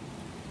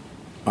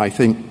 I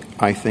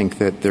think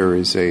that there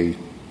is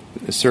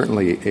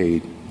certainly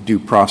a due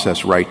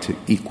process right to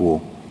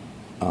equal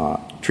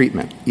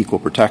treatment, equal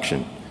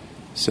protection.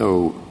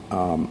 So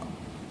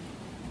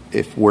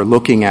if we're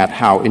looking at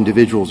how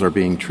individuals are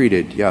being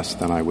treated, yes,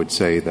 then I would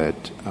say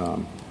that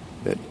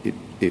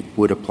it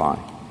would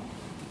apply.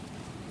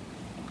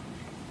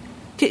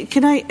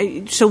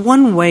 So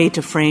one way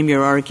to frame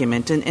your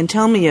argument, and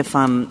tell me if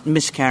I'm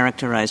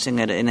mischaracterizing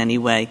it in any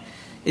way,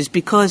 is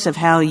because of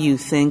how you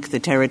think the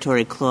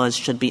Territory Clause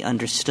should be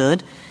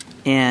understood,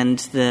 and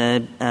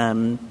that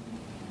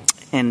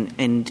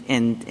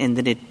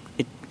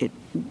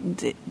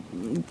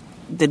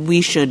that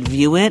we should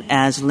view it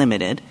as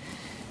limited.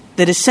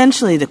 That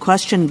essentially the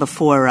question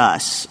before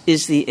us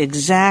is the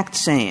exact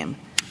same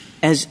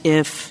as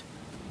if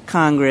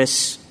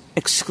Congress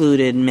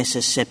excluded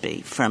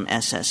Mississippi from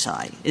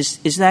SSI.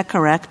 Is that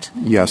correct?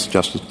 Yes,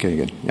 Justice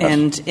Kagan.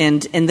 Yes.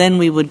 And then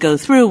we would go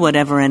through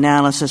whatever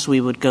analysis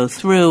we would go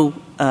through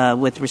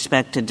with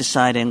respect to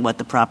deciding what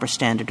the proper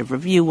standard of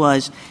review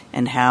was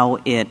and how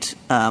it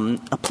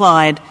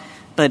applied.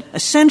 But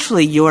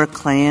essentially your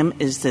claim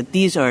is that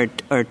these are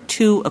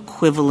two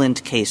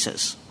equivalent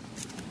cases.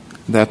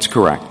 That's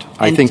correct.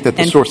 I think that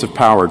the source of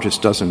power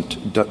just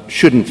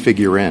shouldn't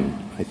figure in.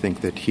 I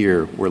think that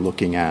here we're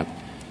looking at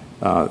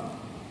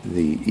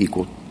the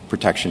equal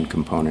protection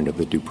component of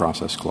the Due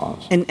Process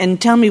Clause. And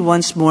tell me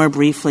once more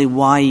briefly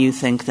why you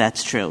think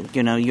that's true,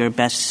 your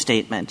best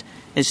statement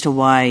as to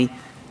why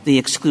the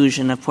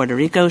exclusion of Puerto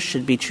Rico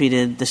should be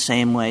treated the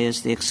same way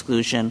as the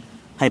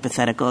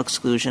hypothetical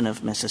exclusion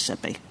of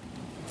Mississippi.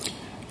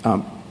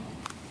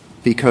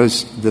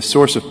 Because the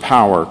source of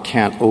power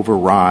can't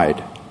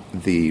override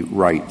the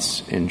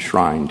rights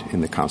enshrined in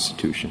the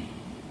Constitution.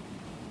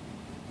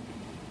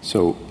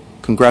 So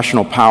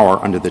congressional power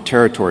under the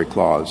Territory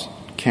Clause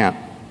can't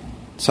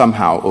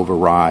somehow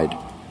override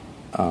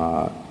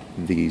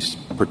these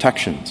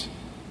protections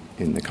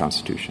in the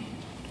Constitution.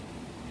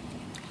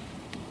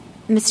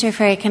 Mr.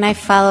 Ferry, can I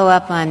follow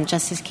up on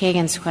Justice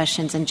Kagan's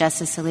questions and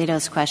Justice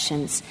Alito's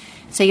questions?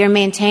 So you're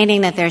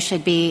maintaining that there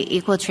should be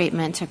equal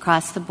treatment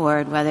across the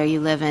board, whether you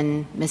live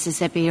in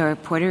Mississippi or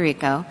Puerto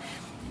Rico.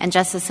 And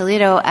Justice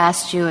Alito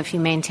asked you if you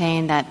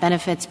maintain that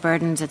benefits,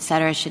 burdens, et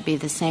cetera, should be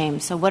the same.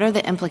 So what are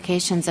the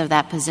implications of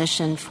that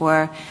position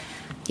for,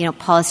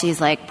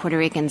 policies like Puerto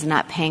Ricans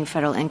not paying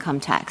federal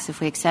income tax? If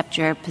we accept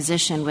your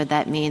position, would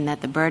that mean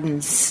that the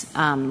burdens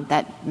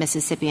that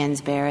Mississippians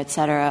bear, et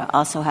cetera,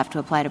 also have to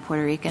apply to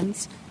Puerto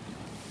Ricans?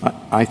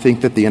 I think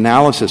that the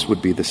analysis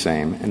would be the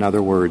same. In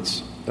other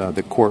words,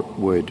 the court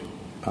would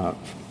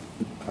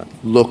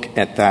look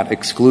at that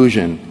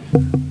exclusion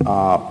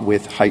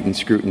with heightened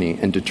scrutiny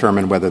and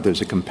determine whether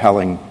there's a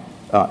compelling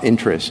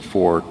interest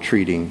for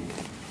treating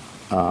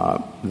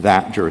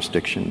that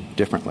jurisdiction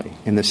differently.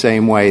 In the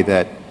same way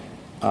that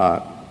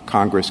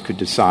Congress could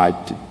decide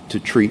to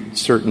treat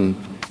certain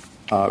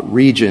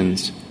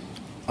regions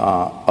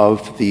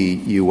of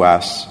the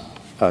U.S.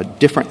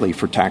 Differently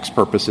for tax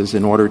purposes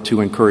in order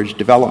to encourage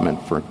development,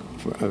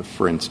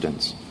 for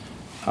instance.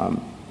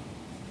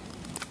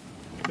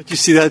 But you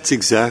see, that's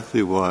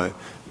exactly why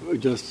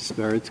Justice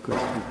Barrett's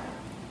question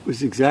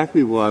was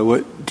exactly why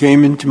what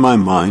came into my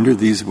mind are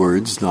these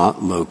words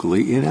not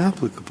locally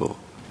inapplicable,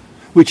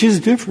 which is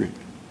different.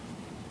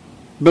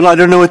 But I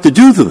don't know what to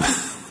do with them.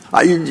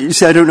 You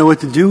see, I don't know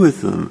what to do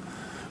with them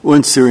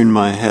once they're in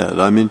my head.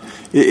 I mean,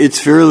 it's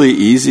fairly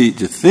easy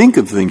to think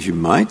of things you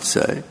might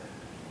say.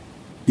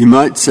 You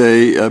might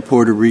say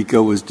Puerto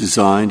Rico was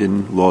designed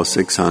in Law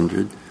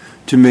 600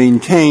 to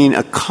maintain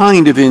a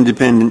kind of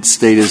independent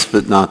status,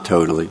 but not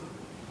totally.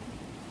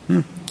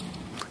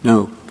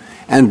 No.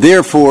 And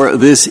therefore,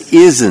 this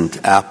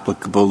isn't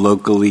applicable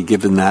locally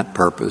given that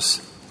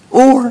purpose.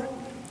 Or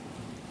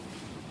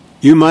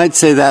you might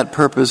say that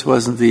purpose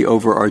wasn't the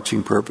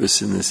overarching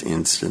purpose in this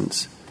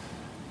instance.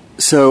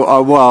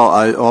 So while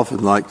I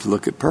often like to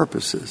look at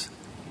purposes,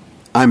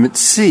 I'm at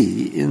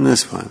sea in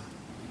this one.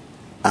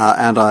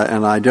 And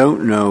I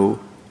don't know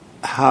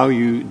how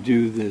you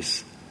do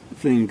this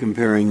thing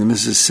comparing the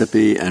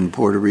Mississippi and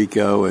Puerto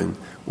Rico and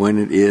when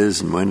it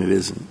is and when it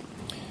isn't.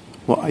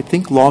 Well, I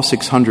think Law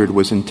 600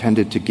 was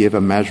intended to give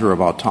a measure of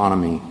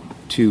autonomy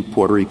to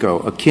Puerto Rico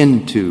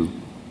akin to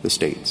the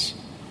states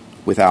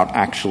without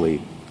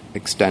actually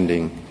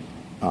extending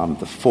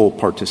the full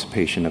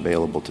participation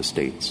available to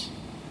states.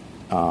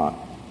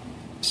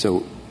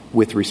 So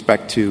with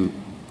respect to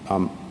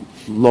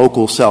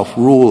local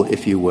self-rule,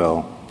 if you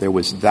will, there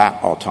was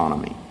that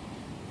autonomy.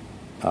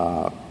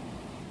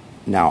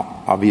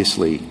 Now,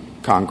 obviously,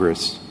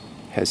 Congress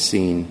has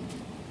seen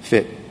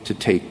fit to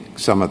take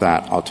some of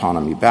that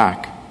autonomy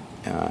back,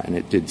 and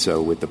it did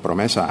so with the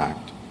PROMESA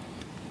Act.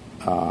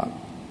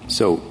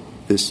 So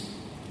this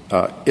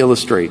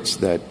illustrates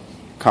that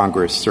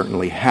Congress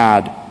certainly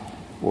had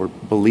or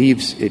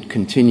believes it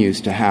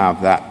continues to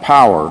have that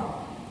power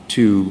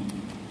to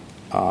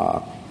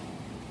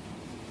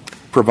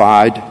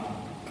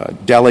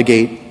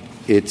delegate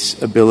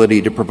its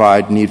ability to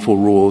provide needful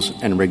rules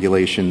and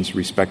regulations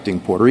respecting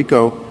Puerto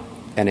Rico,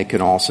 and it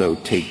can also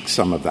take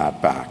some of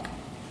that back.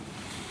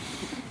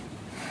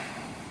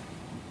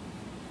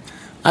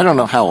 I don't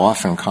know how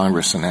often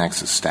Congress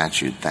enacts a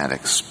statute that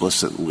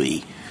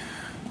explicitly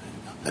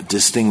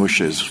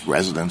distinguishes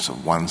residents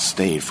of one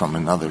state from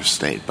another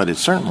state, but it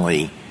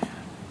certainly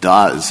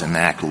does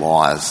enact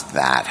laws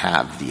that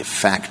have the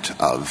effect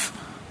of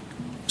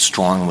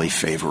strongly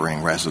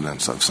favoring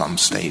residents of some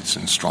states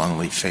and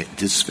strongly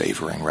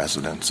disfavoring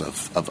residents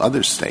of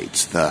other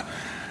states. The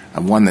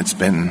one that's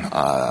been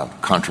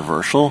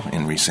controversial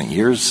in recent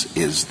years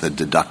is the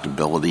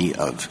deductibility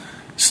of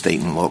state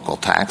and local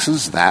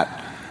taxes. That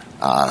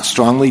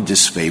strongly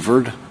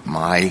disfavored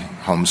my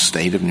home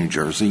state of New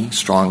Jersey,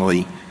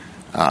 strongly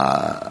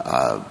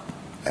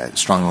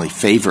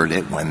favored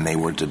it when they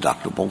were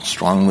deductible,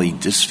 strongly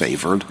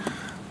disfavored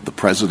the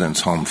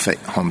president's home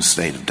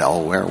state of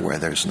Delaware, where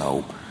there's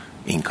no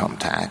income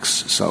tax.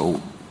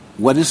 So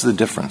what is the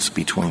difference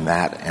between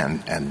that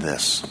and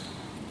this?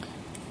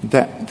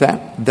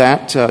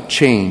 That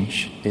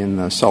change in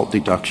the SALT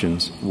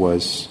deductions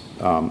was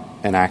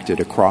enacted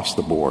across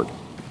the board.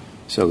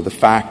 So the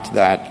fact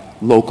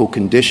that local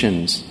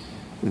conditions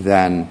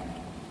then,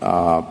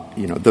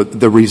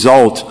 the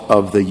result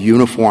of the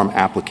uniform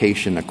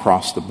application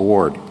across the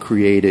board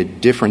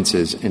created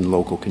differences in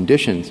local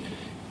conditions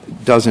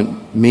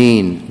doesn't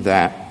mean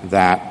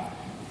that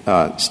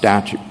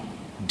statute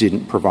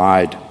didn't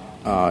provide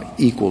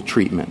equal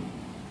treatment.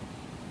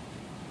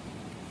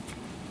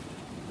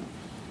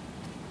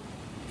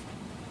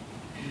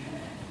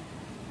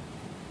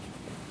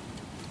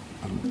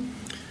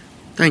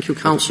 Thank you,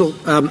 counsel.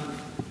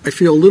 I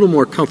feel a little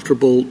more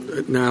comfortable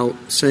now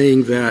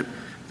saying that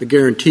the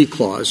guarantee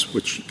clause,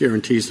 which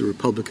guarantees the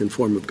Republican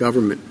form of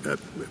government,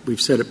 we've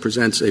said it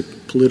presents a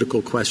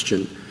political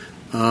question.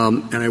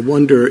 And I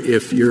wonder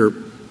if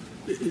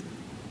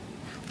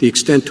the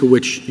extent to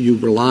which you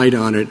relied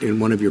on it in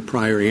one of your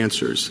prior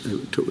answers,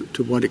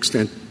 to what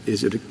extent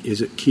is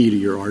it key to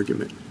your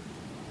argument?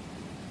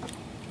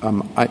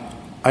 I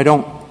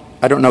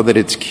don't know that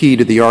it's key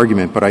to the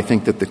argument, but I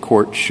think that the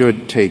Court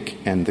should take,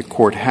 and the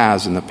Court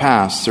has in the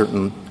past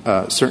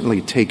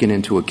certainly taken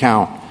into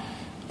account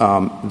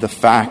the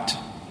fact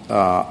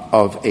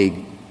of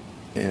an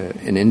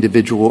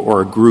individual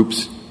or a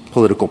group's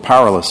political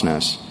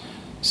powerlessness.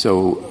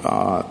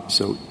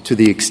 So to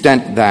the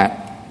extent that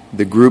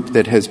the group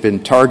that has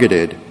been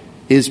targeted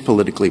is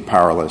politically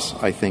powerless,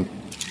 I think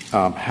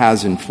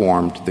has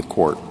informed the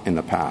Court in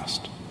the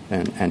past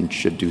and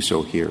should do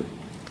so here.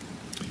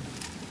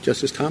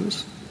 Justice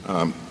Thomas?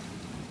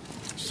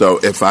 So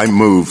if I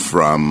move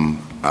from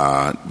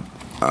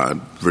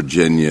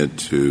Virginia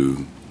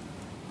to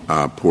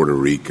Puerto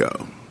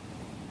Rico,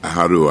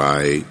 how do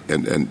I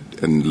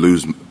and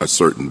lose a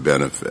certain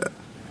benefit?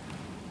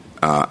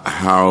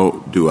 How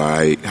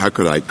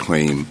could I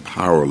claim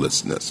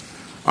powerlessness?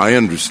 I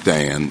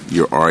understand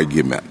your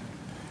argument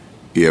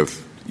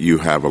if you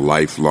have a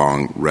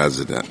lifelong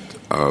resident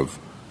of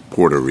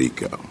Puerto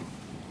Rico.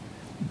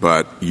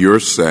 But you're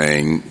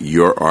saying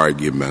your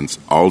arguments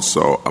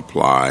also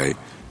apply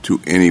to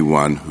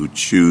anyone who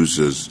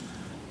chooses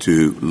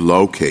to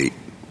locate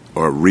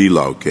or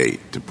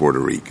relocate to Puerto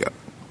Rico.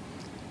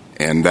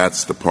 And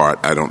that's the part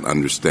I don't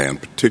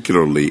understand,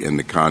 particularly in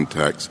the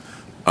context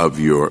of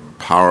your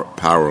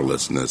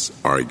powerlessness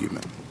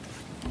argument.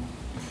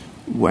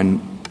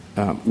 When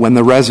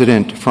the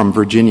resident from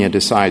Virginia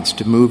decides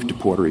to move to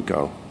Puerto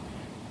Rico,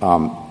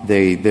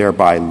 they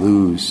thereby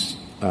lose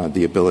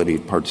the ability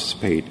to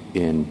participate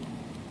in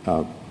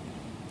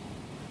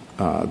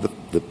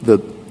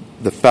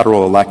the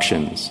federal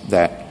elections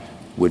that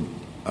would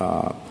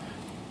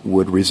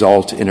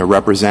result in a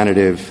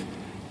representative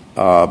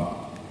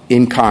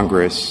in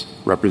Congress,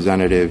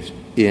 representative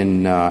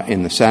in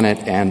the Senate,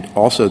 and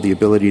also the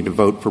ability to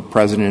vote for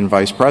president and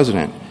vice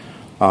president,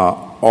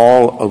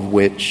 all of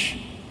which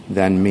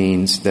then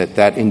means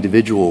that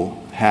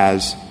individual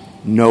has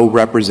no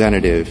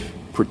representative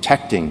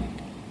protecting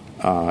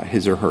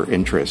his or her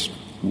interest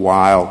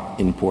while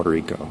in Puerto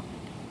Rico.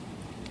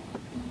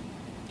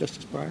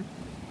 Justice Breyer?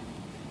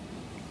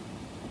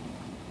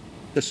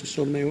 Justice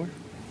Sotomayor?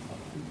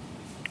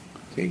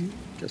 Okay.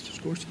 Justice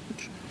Gorsuch?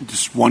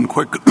 Just one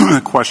quick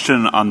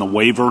question on the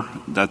waiver.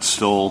 That's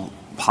still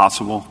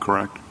possible,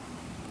 correct?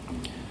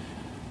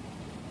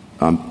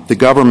 The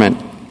government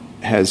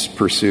has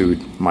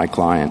pursued my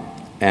client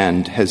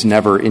and has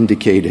never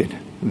indicated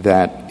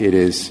that it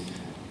is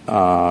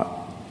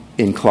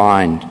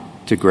inclined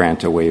to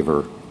grant a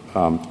waiver.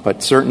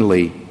 But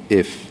certainly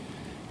if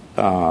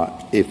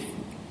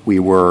we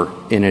were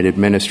in an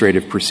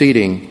administrative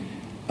proceeding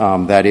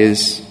that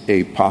is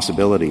a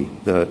possibility.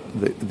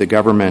 The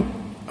government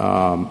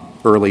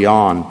early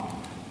on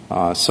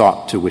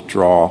sought to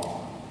withdraw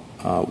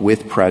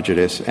with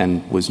prejudice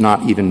and was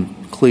not even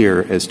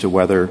clear as to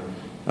whether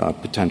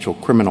potential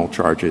criminal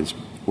charges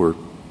were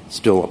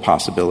still a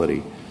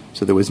possibility.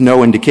 So there was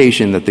no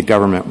indication that the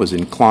government was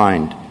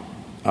inclined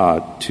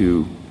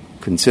to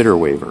consider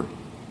waiver.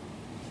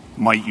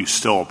 Might you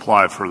still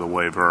apply for the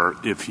waiver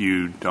if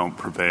you don't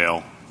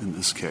prevail in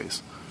this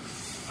case?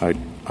 I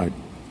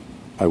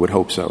would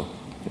hope so,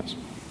 yes.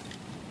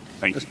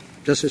 Thank you.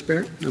 Justice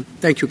Barrett? No.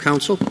 Thank you,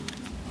 counsel.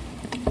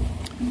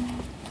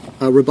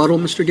 Rebuttal,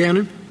 Mr.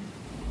 Gannon?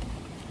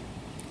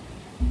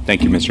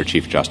 Thank you, Mr.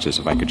 Chief Justice.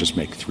 If I could just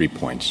make 3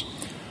 points.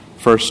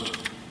 First,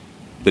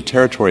 the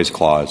Territory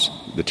Clause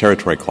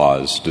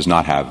does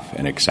not have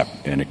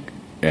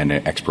an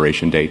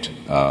expiration date,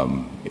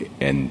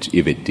 and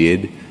if it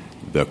did,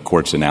 the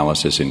Court's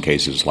analysis in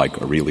cases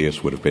like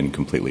Aurelius would have been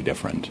completely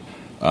different.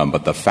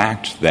 But the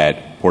fact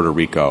that Puerto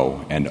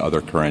Rico and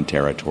other current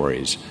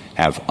territories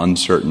have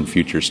uncertain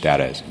future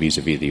status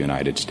vis-a-vis the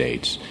United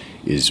States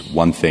is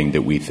one thing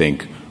that we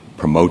think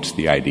promotes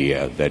the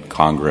idea that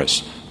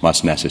Congress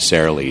must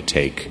necessarily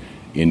take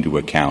into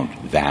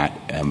account that,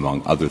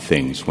 among other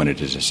things, when it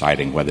is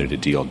deciding whether to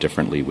deal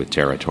differently with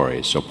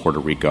territories. So Puerto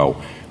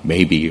Rico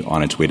may be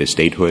on its way to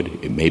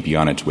statehood, it may be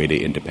on its way to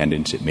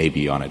independence, it may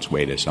be on its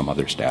way to some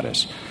other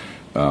status.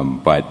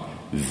 But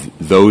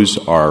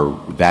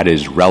that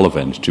is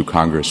relevant to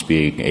Congress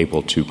being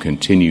able to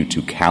continue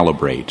to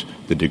calibrate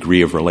the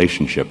degree of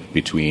relationship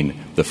between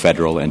the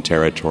federal and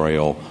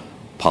territorial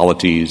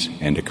polities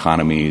and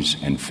economies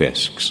and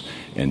fiscs.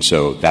 And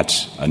so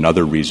that's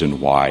another reason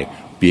why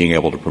being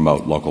able to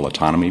promote local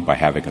autonomy by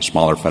having a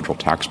smaller federal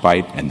tax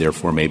bite and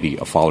therefore maybe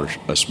a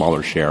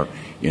smaller share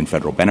in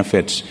federal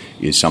benefits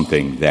is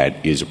something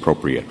that is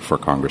appropriate for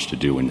Congress to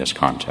do in this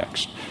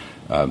context.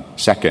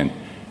 Second,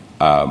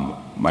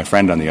 my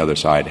friend on the other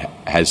side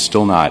has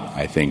still not,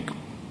 I think,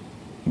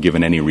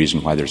 given any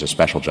reason why there's a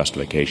special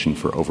justification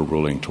for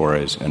overruling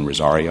Torres and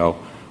Rosario.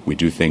 We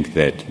do think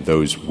that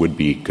those would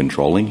be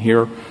controlling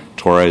here.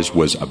 Torres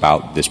was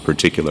about this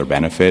particular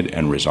benefit,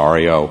 and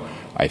Rosario,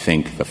 I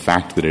think the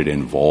fact that it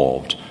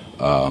involved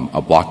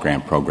a block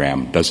grant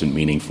program doesn't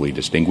meaningfully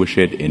distinguish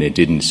it, and it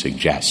didn't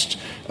suggest,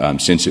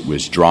 since it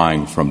was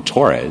drawing from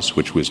Torres,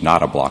 which was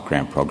not a block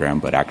grant program,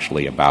 but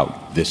actually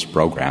about this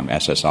program,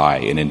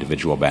 SSI, an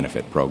individual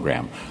benefit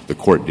program. The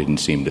Court didn't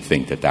seem to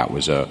think that that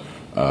was a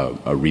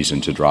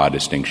reason to draw a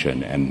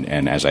distinction,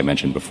 and as I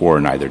mentioned before,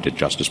 neither did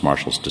Justice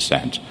Marshall's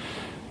dissent.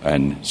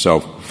 And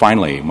so,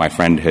 finally, my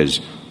friend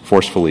has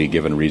forcefully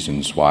given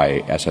reasons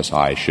why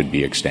SSI should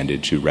be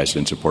extended to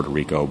residents of Puerto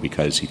Rico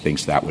because he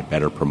thinks that would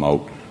better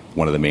promote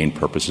one of the main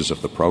purposes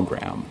of the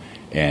program.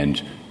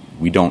 And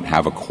we don't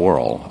have a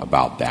quarrel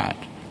about that.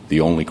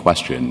 The only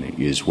question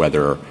is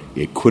whether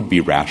it could be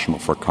rational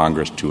for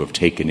Congress to have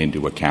taken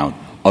into account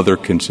other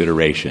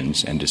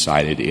considerations and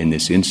decided in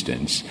this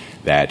instance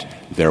that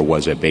there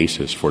was a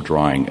basis for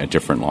drawing a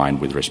different line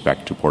with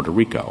respect to Puerto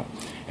Rico.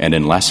 And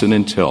unless and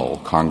until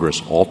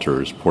Congress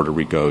alters Puerto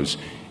Rico's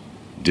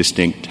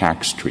distinct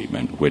tax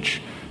treatment, which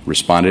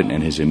Respondent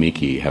and his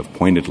amici have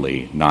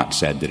pointedly not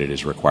said that it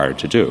is required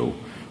to do,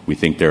 we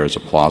think there is a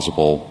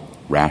plausible,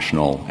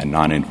 rational, and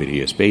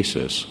non-invidious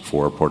basis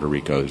for Puerto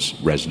Rico's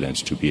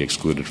residents to be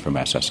excluded from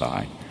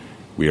SSI.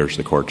 We urge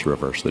the Court to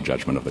reverse the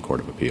judgment of the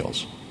Court of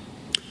Appeals.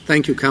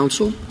 Thank you,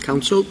 Counsel.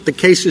 Counsel, the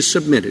case is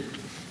submitted.